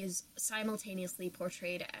she is simultaneously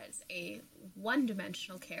portrayed as a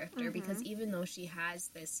one-dimensional character because even though she has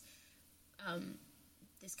this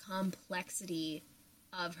this complexity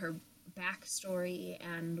of her backstory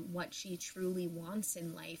and what she truly wants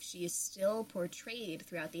in life, she is still portrayed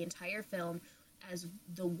throughout the entire film as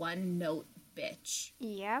the one-note bitch.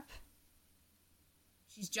 Yep.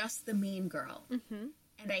 She's just the mean girl.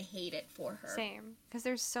 And I hate it for her. Same. Because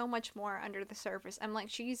there's so much more under the surface. I'm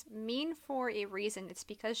like, she's mean for a reason. It's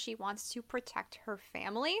because she wants to protect her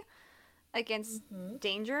family against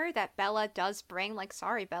danger that Bella does bring. Like,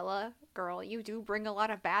 sorry, Bella, girl, you do bring a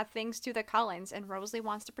lot of bad things to the Cullens, and Rosalie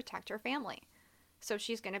wants to protect her family. So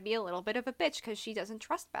she's going to be a little bit of a bitch because she doesn't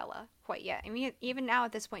trust Bella quite yet. I mean, even now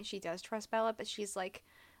at this point, she does trust Bella, but she's like,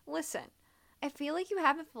 listen, I feel like you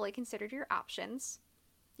haven't fully considered your options.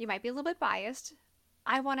 You might be a little bit biased.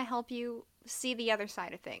 I want to help you see the other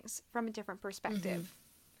side of things from a different perspective.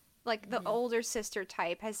 Like, the older sister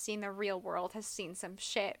type has seen the real world, has seen some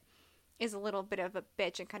shit, is a little bit of a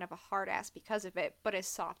bitch and kind of a hard ass because of it, but is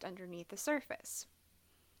soft underneath the surface.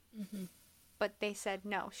 But they said,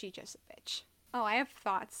 no, she's just a bitch. Oh, I have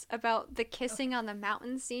thoughts about the kissing on the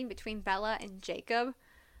mountain scene between Bella and Jacob.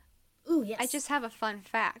 Ooh, yes. I just have a fun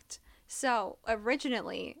fact. So,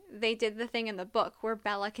 originally, they did the thing in the book where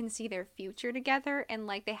Bella can see their future together, and,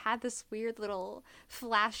 like, they had this weird little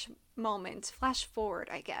flash forward,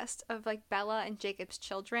 I guess, of, like, Bella and Jacob's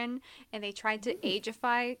children, and they tried to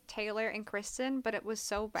ageify Taylor and Kristen, but it was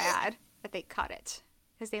so bad that they cut it,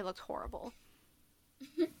 because they looked horrible.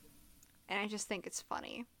 And I just think it's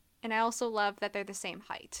funny. And I also love that they're the same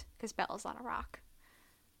height, because Bella's on a rock.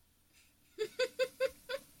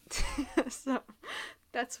 So...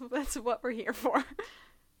 That's what we're here for.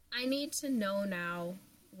 I need to know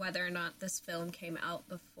whether or not this film came out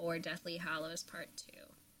before Deathly Hallows Part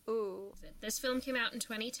 2. Ooh. This film came out in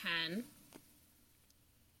 2010,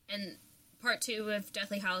 and Part 2 of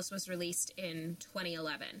Deathly Hallows was released in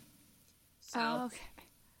 2011. So, okay.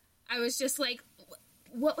 I was just like,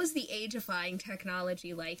 what was the ageifying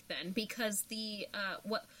technology like then? Because the,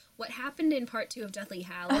 what happened in Part 2 of Deathly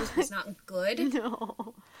Hallows was not good.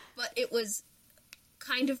 No. But it was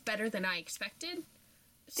kind of better than I expected.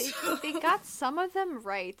 They got some of them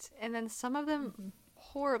right, and then some of them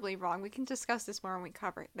horribly wrong. We can discuss this more when we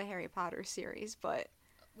cover the Harry Potter series, but...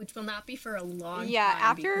 Which will not be for a long time,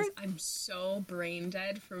 after... because I'm so brain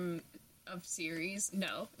dead of series.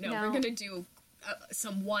 No, we're gonna do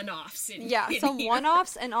some one-offs. Some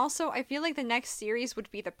one-offs, and also I feel like the next series would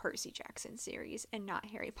be the Percy Jackson series and not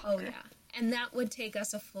Harry Potter. Oh yeah, and that would take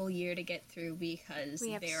us a full year to get through because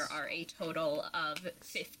there are a total of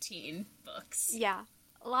 15 books. Yeah,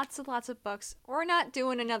 lots and lots of books. We're not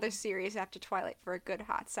doing another series after Twilight for a good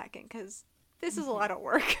hot second because this is a lot of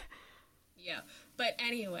work. Yeah, but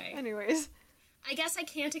Anyways. I guess I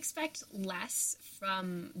can't expect less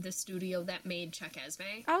from the studio that made Chuck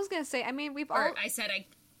Esme. I was gonna say, I mean,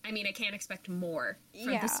 I can't expect more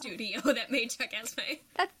from the studio that made Chuck Esme.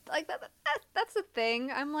 That's the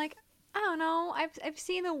thing. I'm like, I don't know. I've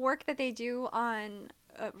seen the work that they do on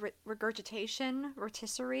Regurgitation,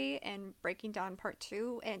 Rotisserie, and Breaking Dawn Part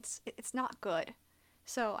 2, and it's not good.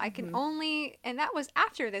 So I can only, and that was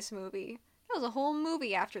after this movie. That was a whole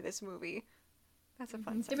movie after this movie. That's a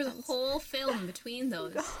fun sentence. There was a whole film between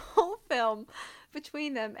those. A whole film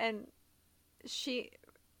between them, and she,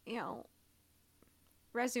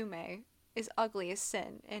 resume is ugly as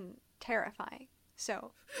sin and terrifying.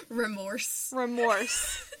 So remorse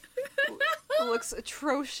looks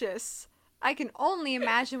atrocious. I can only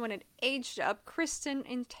imagine when it aged up Kristen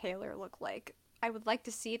and Taylor look like. I would like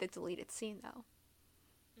to see the deleted scene though,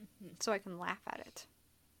 so I can laugh at it.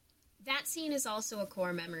 That scene is also a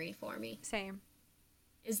core memory for me. Same.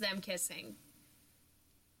 Is them kissing.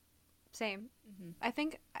 Same. I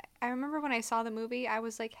think I remember when I saw the movie, I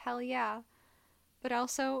was like, hell yeah. But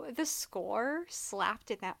also, the score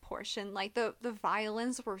slapped in that portion. Like, the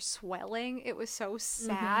violins were swelling. It was so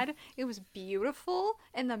sad. It was beautiful.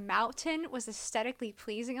 And the mountain was aesthetically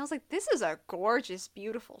pleasing. I was like, this is a gorgeous,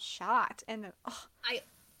 beautiful shot. And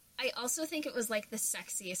I also think it was, like, the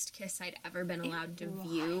sexiest kiss I'd ever been allowed to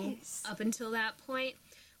view up until that point.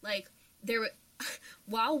 Like,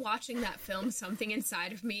 while watching that film, something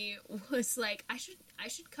inside of me was like, I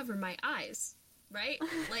should cover my eyes, right?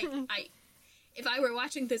 Like, if I were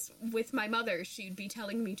watching this with my mother, she'd be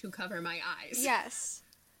telling me to cover my eyes. Yes.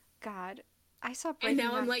 God. I saw Breaking Dawn.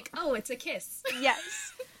 And now I'm like, oh, it's a kiss.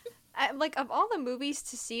 Yes. Like, of all the movies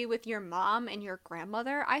to see with your mom and your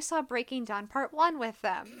grandmother, I saw Breaking Dawn Part 1 with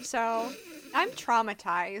them. So, I'm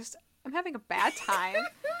traumatized. I'm having a bad time.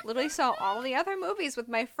 Literally saw all the other movies with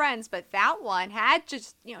my friends, but that one had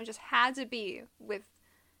just had to be with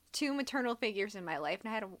two maternal figures in my life, and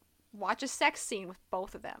I had to watch a sex scene with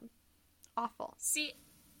both of them. Awful. See,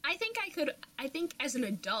 I think as an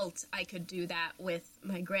adult I could do that with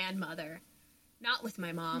my grandmother. Not with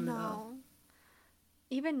my mom, though.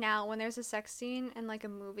 Even now, when there's a sex scene in, like, a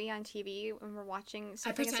movie on TV, when we're watching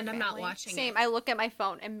something, I pretend I'm not watching Same. I look at my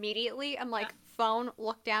phone immediately. I'm like, phone,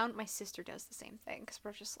 look down. My sister does the same thing, because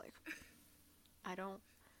we're just like, I don't.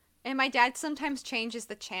 And my dad sometimes changes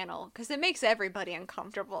the channel, because it makes everybody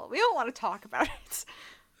uncomfortable. We don't want to talk about it.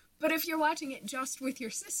 But if you're watching it just with your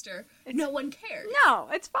sister, no one cares. No,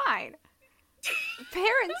 it's fine.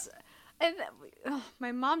 Parents... And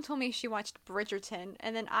my mom told me she watched Bridgerton,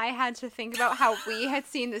 and then I had to think about how we had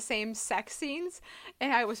seen the same sex scenes,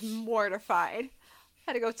 and I was mortified. I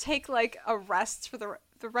had to go take, like, a rest for the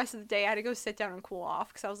rest of the day. I had to go sit down and cool off,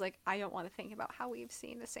 because I was like, I don't want to think about how we've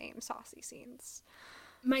seen the same saucy scenes.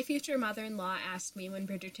 My future mother-in-law asked me when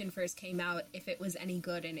Bridgerton first came out if it was any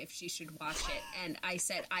good and if she should watch it, and I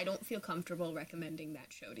said, I don't feel comfortable recommending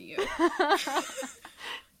that show to you.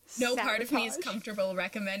 No part of me is comfortable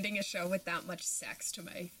recommending a show with that much sex to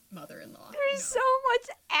my mother-in-law. There's so much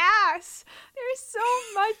ass. There's so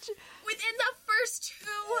much. Within the first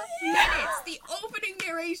 2 minutes, the opening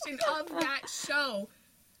narration of that show.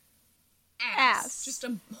 Ass. Just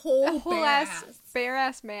a whole bare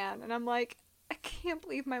ass man. And I'm like, I can't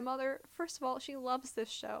believe my mother, first of all, she loves this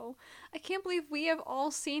show. I can't believe we have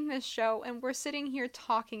all seen this show and we're sitting here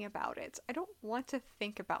talking about it. I don't want to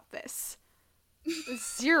think about this.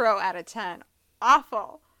 0 out of 10.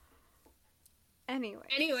 Awful. Anyway,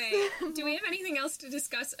 do we have anything else to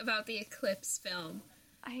discuss about the Eclipse film?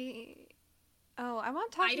 I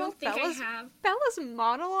want to talk about Bella's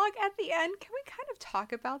monologue at the end. Can we kind of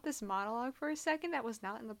talk about this monologue for a second that was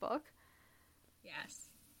not in the book? Yes.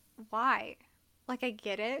 Why? Like, I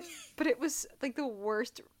get it, but it was, like, the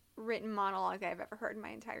worst written monologue I've ever heard in my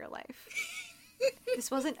entire life. This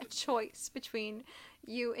wasn't a choice between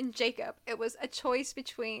you and Jacob. It was a choice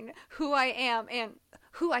between who I am and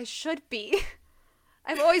who I should be.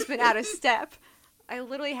 I've always been out of step. I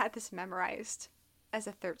literally had this memorized as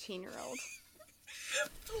a 13-year-old.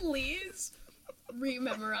 Please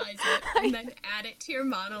rememorize it and then add it to your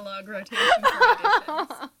monologue rotation for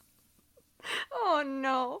auditions. Oh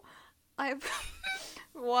no.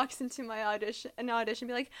 Walks into my audition and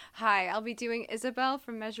be like, hi, I'll be doing Isabel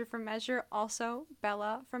from Measure for Measure, also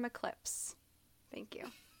Bella from Eclipse. Thank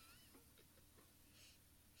you.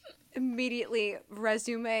 immediately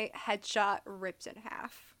resume, headshot, ripped in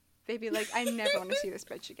half. They'd be like, I never want to see this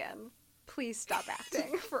bitch again. Please stop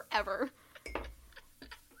acting forever.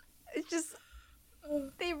 It's just,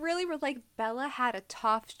 they really were like, Bella had a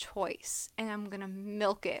tough choice, and I'm gonna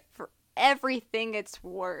milk it for everything it's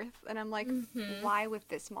worth. And I'm like, why with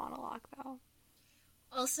this monologue, though?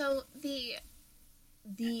 Also, the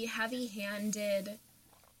heavy-handed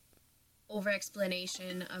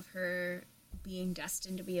over-explanation of her being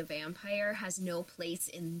destined to be a vampire has no place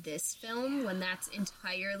in this film when that's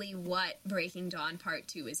entirely what Breaking Dawn Part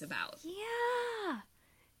 2 is about. Yeah.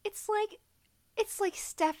 It's like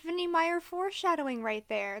Stephenie Meyer foreshadowing right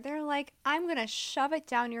there. They're like, I'm gonna shove it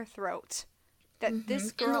down your throat. That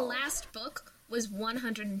this girl... And the last book was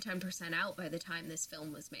 110% out by the time this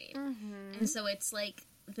film was made. And so it's like,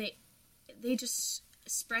 they just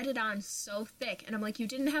spread it on so thick. And I'm like, you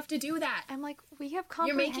didn't have to do that. I'm like, we have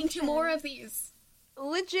comprehension. You're making 2 more of these.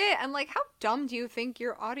 Legit. I'm like, how dumb do you think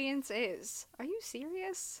your audience is? Are you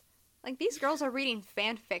serious? Like, these girls are reading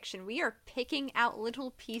fan fiction. We are picking out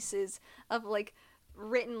little pieces of, like,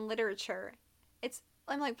 written literature.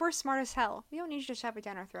 I'm like, we're smart as hell. We don't need you to shove it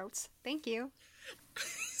down our throats. Thank you.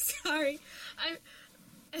 Sorry.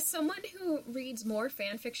 As someone who reads more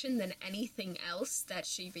fan fiction than anything else that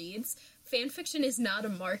she reads, fan fiction is not a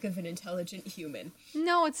mark of an intelligent human.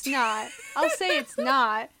 No, it's not. I'll say it's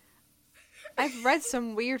not. I've read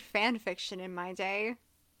some weird fan fiction in my day.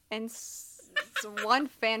 And it's one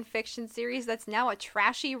fan fiction series that's now a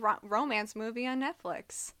trashy romance movie on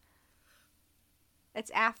Netflix.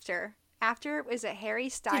 It's After. After is a Harry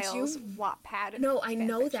Styles Wattpad. No, I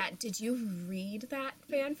know that. Did you read that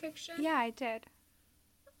fan fiction? Yeah, I did.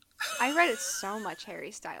 I read it so much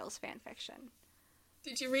Harry Styles fan fiction.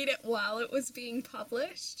 Did you read it while it was being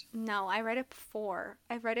published? No, I read it before.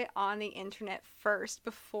 I read it on the internet first,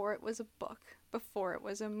 before it was a book, before it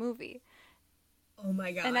was a movie. Oh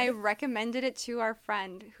my god. And I recommended it to our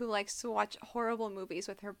friend who likes to watch horrible movies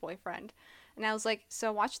with her boyfriend. And I was like,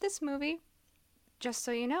 so watch this movie. Just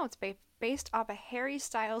so you know, it's based off a Harry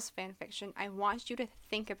Styles fanfiction. I want you to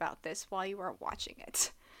think about this while you are watching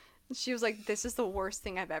it. And she was like, this is the worst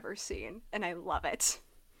thing I've ever seen, and I love it.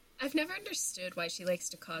 I've never understood why she likes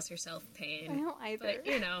to cause herself pain. I don't either. But,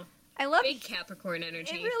 you know, I love big Capricorn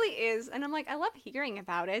energy. It really is. And I'm like, I love hearing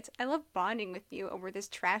about it. I love bonding with you over this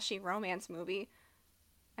trashy romance movie.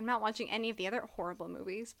 I'm not watching any of the other horrible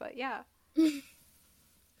movies, but yeah.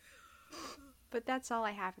 But that's all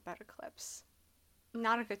I have about Eclipse.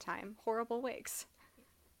 Not a good time. Horrible wigs.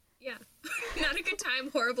 Yeah. Not a good time.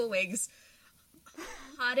 Horrible wigs.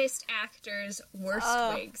 Hottest actors, worst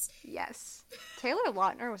wigs. Yes. Taylor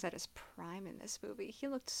Lautner was at his prime in this movie. He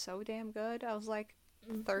looked so damn good. I was like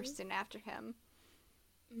thirsting after him.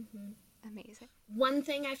 Amazing. One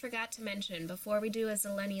thing I forgot to mention before we do a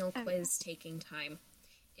Zillennial quiz taking time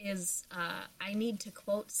is I need to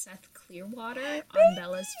quote Seth Clearwater on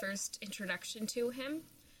Bella's first introduction to him.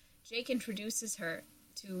 Jake introduces her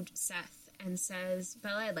to Seth and says,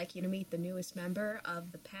 Bella, I'd like you to meet the newest member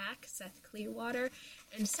of the pack, Seth Clearwater.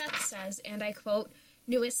 And Seth says, and I quote,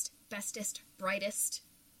 newest, bestest, brightest,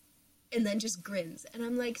 and then just grins. And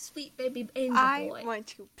I'm like, sweet baby angel boy. I want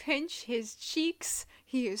to pinch his cheeks.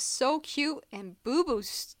 He is so cute, and Boo Boo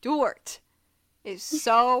Stewart is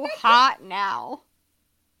so hot now.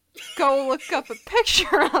 Go look up a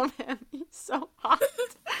picture of him. He's so hot.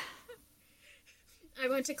 I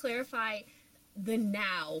want to clarify the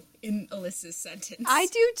now in Alyssa's sentence. I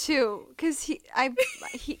do too, because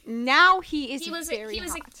now he is very hot. He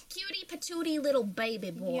was a cutie patootie little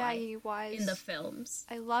baby boy. Yeah, he was in the films.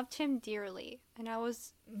 I loved him dearly, and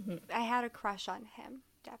I had a crush on him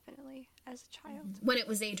definitely as a child when it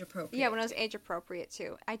was age appropriate. Yeah, when it was age appropriate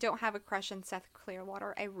too. I don't have a crush on Seth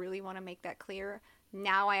Clearwater. I really want to make that clear.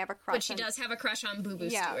 Now I have a crush. But she does have a crush on Boo Boo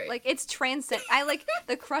Stewart. Yeah, like it's transcend. I like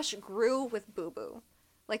the crush grew with Boo Boo.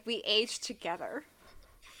 Like, we aged together.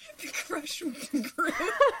 The crush grew.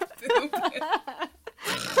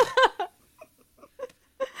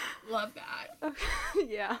 Love that.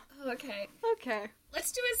 Yeah. Okay. Okay.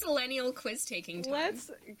 Let's do a Zillennial quiz taking time. Let's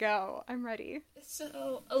go. I'm ready.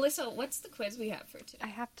 So, Alyssa, what's the quiz we have for today? I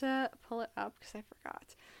have to pull it up because I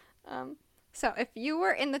forgot. So, if you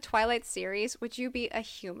were in the Twilight series, would you be a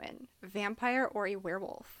human, vampire, or a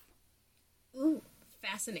werewolf? Ooh.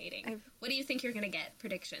 Fascinating. What do you think you're going to get?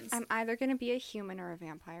 Predictions? I'm either going to be a human or a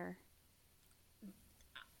vampire.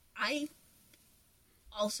 I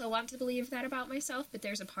also want to believe that about myself, but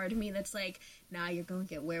there's a part of me that's like, nah, you're going to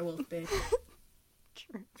get werewolf, bitch.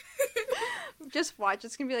 True. Just watch.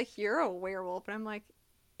 It's going to be like, you're a werewolf. And I'm like,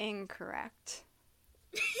 incorrect.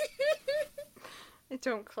 I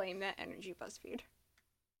don't claim that energy, BuzzFeed.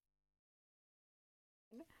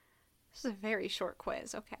 This is a very short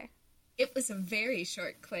quiz. Okay. It was a very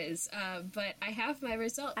short quiz, but I have my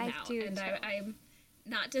result now, and I'm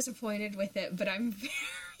not disappointed with it, but I'm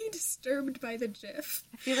very disturbed by the GIF.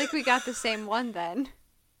 I feel like we got the same one then.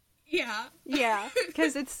 Yeah. Yeah,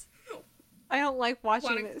 because I don't like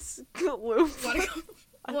watching this loop.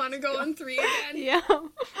 Want to go on 3 again? Yeah.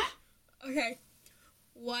 Okay.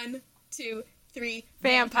 1, 2, 3.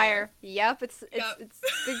 Vampire. Yep, it's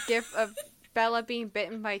the GIF of Bella being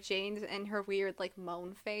bitten by James and her weird, like,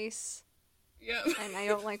 moan face. Yep. And I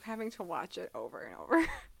don't like having to watch it over and over.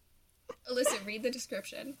 Alyssa, read the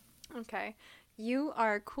description. Okay. You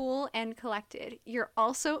are cool and collected. You're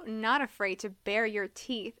also not afraid to bare your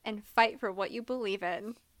teeth and fight for what you believe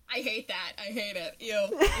in. I hate that. I hate it.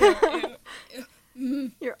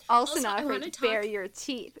 Ew. You're also not afraid to bare your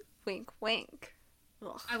teeth. Wink, wink.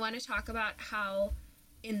 Ugh. I want to talk about how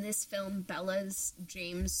in this film Bella's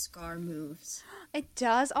James scar moves. It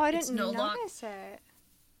does? Oh, I didn't notice it.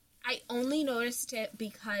 I only noticed it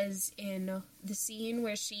because in the scene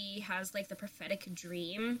where she has, like, the prophetic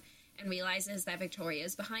dream and realizes that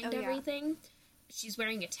Victoria's behind everything, she's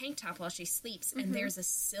wearing a tank top while she sleeps, and there's a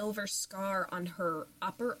silver scar on her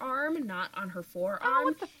upper arm, not on her forearm. Oh,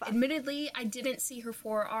 what the fuck? Admittedly, I didn't see her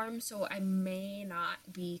forearm, so I may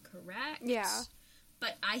not be correct. Yeah.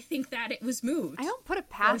 But I think that it was moved. I don't put it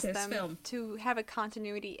past them to have a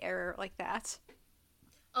continuity error like that.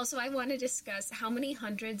 Also, I want to discuss how many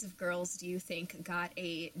hundreds of girls do you think got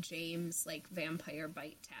a James, like, vampire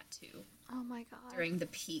bite tattoo? Oh my god. During the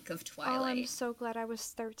peak of Twilight. Oh, I'm so glad I was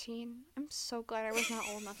 13. I'm so glad I was not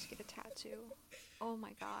old enough to get a tattoo. Oh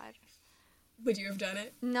my god. Would you have done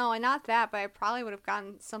it? No, not that, but I probably would have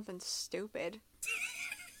gotten something stupid.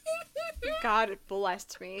 God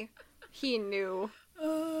blessed me. He knew.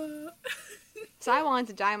 So I wanted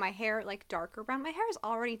to dye my hair, like, darker brown. My hair is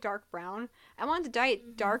already dark brown. I wanted to dye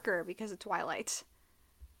it darker because of Twilight.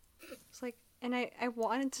 It's like, and I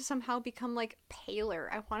wanted to somehow become, like, paler.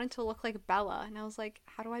 I wanted to look like Bella. And I was like,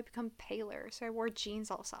 how do I become paler? So I wore jeans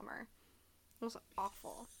all summer. It was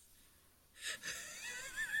awful.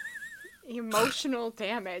 Emotional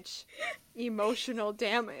damage. Emotional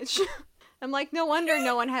damage. I'm like, no wonder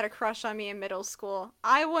no one had a crush on me in middle school.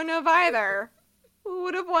 I wouldn't have either. Who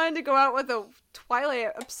would have wanted to go out with a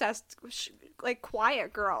Twilight-obsessed, like,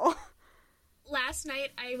 quiet girl? Last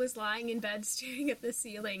night, I was lying in bed staring at the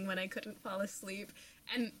ceiling when I couldn't fall asleep,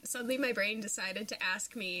 and suddenly my brain decided to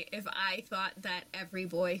ask me if I thought that every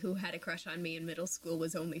boy who had a crush on me in middle school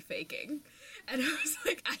was only faking. And I was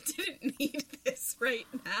like, I didn't need this right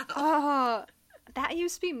now. That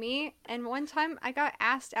used to be me, and one time I got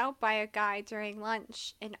asked out by a guy during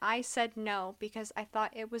lunch, and I said no because I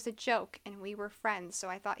thought it was a joke, and we were friends, so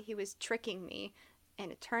I thought he was tricking me,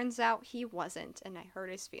 and it turns out he wasn't, and I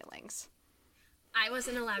hurt his feelings. I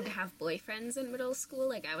wasn't allowed to have boyfriends in middle school,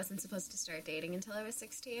 like, I wasn't supposed to start dating until I was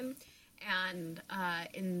 16, and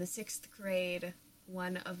in the 6th grade,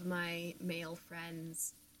 one of my male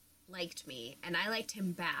friends liked me, and I liked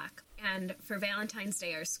him back. And for Valentine's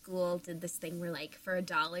Day, our school did this thing where, like, for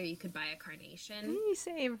 $1 you could buy a carnation.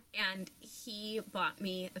 Same. And he bought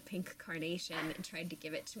me a pink carnation and tried to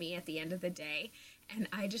give it to me at the end of the day. And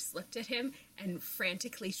I just looked at him and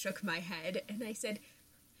frantically shook my head, and I said,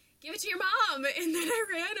 "Give it to your mom!" And then I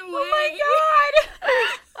ran away. Oh my god!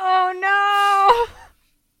 Oh no!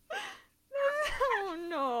 Oh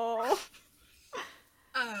no!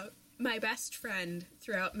 My best friend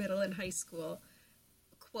throughout middle and high school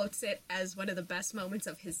quotes it as one of the best moments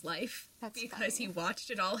of his life. That's because funny. He watched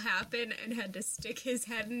it all happen and had to stick his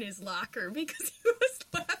head in his locker because he was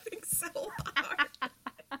laughing so hard.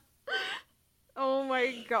 Oh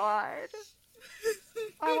my god.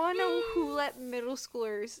 I want to know who let middle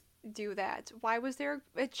schoolers do that. Why was there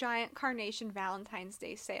a giant carnation Valentine's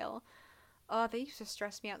Day sale? Oh, they used to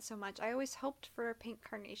stress me out so much. I always hoped for a pink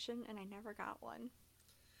carnation, and I never got one.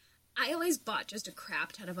 I always bought just a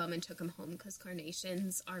crap ton of them and took them home because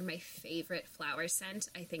carnations are my favorite flower scent.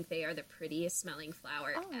 I think they are the prettiest smelling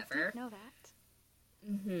flower ever. I didn't know that.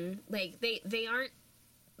 Mm-hmm. Like, they aren't,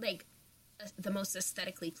 like, the most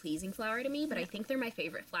aesthetically pleasing flower to me, but I think they're my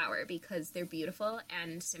favorite flower because they're beautiful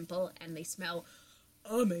and simple and they smell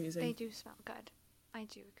amazing. They do smell good. I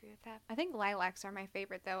do agree with that. I think lilacs are my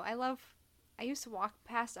favorite, though. I used to walk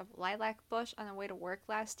past a lilac bush on the way to work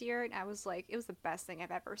last year, and I was like, it was the best thing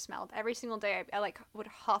I've ever smelled. Every single day, I like, would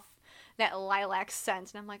huff that lilac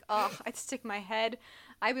scent, and I'm like, oh, I'd stick my head.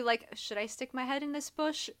 I'd be like, should I stick my head in this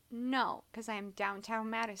bush? No, because I am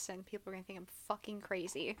downtown Madison. People are going to think I'm fucking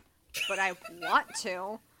crazy. But I want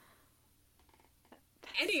to.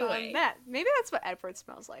 Anyway. Maybe that's what Edward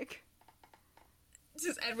smells like.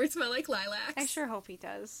 Does Edward smell like lilacs? I sure hope he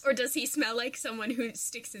does. Or does he smell like someone who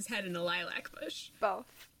sticks his head in a lilac bush?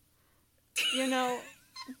 Both.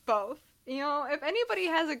 Both. If anybody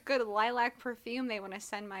has a good lilac perfume they want to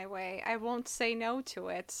send my way, I won't say no to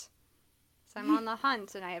it. So I'm on the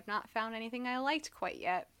hunt, and I have not found anything I liked quite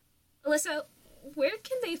yet. Alyssa, where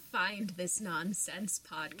can they find this nonsense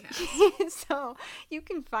podcast? So you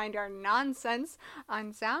can find our nonsense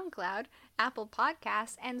on SoundCloud, Apple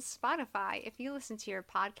Podcasts, and Spotify. If you listen to your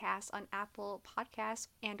podcast on Apple Podcasts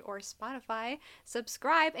and or Spotify,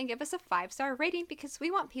 subscribe and give us a 5-star rating because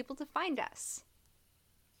we want people to find us.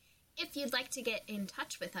 If you'd like to get in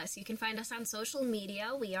touch with us, you can find us on social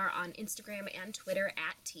media. We are on Instagram and Twitter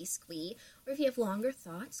at tsquee. Or if you have longer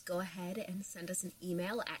thoughts, go ahead and send us an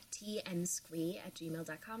email at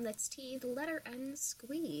tnsquee@gmail.com. That's T, the letter N,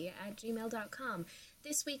 squee @gmail.com.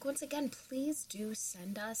 This week, once again, please do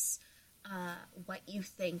send us what you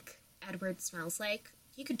think Edward smells like.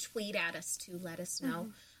 You could tweet at us to let us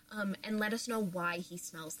know, and let us know why he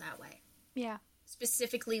smells that way. Yeah.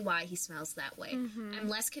 Specifically why he smells that way. I'm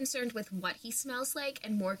less concerned with what he smells like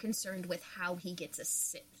and more concerned with how he gets a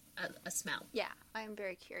smell. Yeah, I'm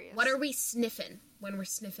very curious. What are we sniffing when we're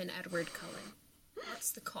sniffing Edward Cullen?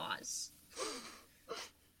 What's the cause?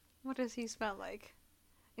 What does he smell like?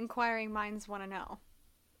 Inquiring minds want to know.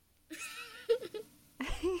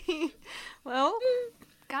 Well,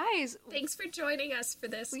 guys, thanks for joining us for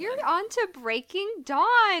this. We're on to Breaking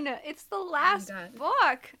Dawn. It's the last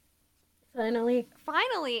book. Finally,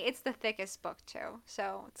 it's the thickest book too.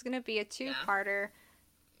 So it's gonna be a 2-parter,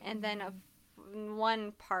 and then a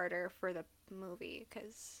 1-parter for the movie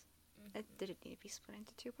because it didn't need to be split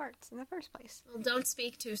into 2 parts in the first place. Well, don't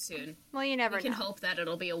speak too soon. Well, you never know. We can hope that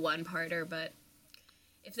it'll be a 1-parter, but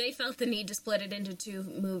if they felt the need to split it into 2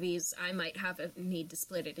 movies, I might have a need to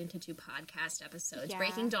split it into 2 podcast episodes. Yeah.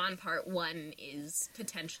 Breaking Dawn Part 1 is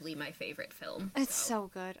potentially my favorite film. It's so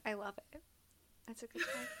good. I love it. That's a good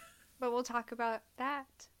one. But we'll talk about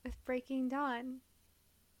that with Breaking Dawn.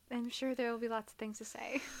 I'm sure there will be lots of things to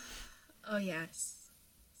say. Oh, yes.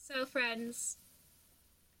 So, friends,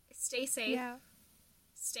 stay safe. Yeah.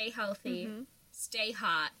 Stay healthy. Stay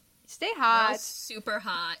hot. Stay hot. Super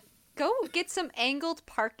hot. Go get some angled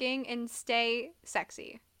parking and stay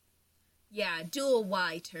sexy. Yeah, do a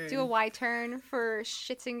Y turn. Do a Y turn for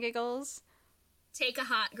shits and giggles. Take a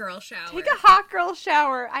hot girl shower. Take a hot girl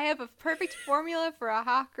shower. I have a perfect formula for a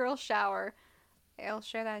hot girl shower. I'll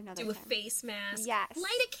share that another time. Do a face mask. Yes.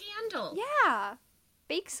 Light a candle. Yeah.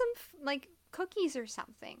 Bake some, cookies or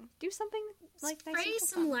something. Do something, nice. Spray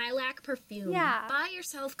some lilac perfume. Yeah. Buy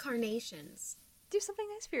yourself carnations. Do something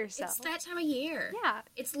nice for yourself. It's that time of year. Yeah.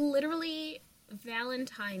 It's literally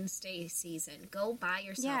Valentine's Day season. Go buy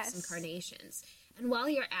yourself some carnations. And while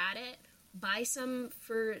you're at it, buy some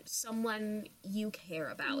for someone you care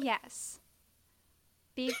about. Yes.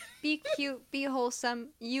 Be cute, be wholesome.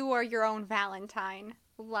 You are your own Valentine.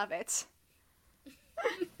 Love it.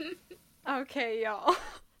 Okay, y'all.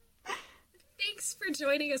 Thanks for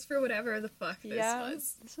joining us for whatever the fuck this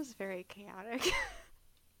was. This was very chaotic.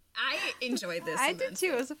 I enjoyed this. I did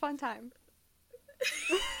too. It was a fun time.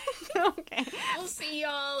 Okay. We'll see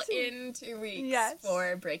y'all in 2 weeks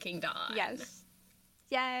for Breaking Dawn. Yes.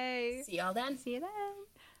 Yay. See y'all then. See you then.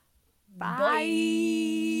 Bye.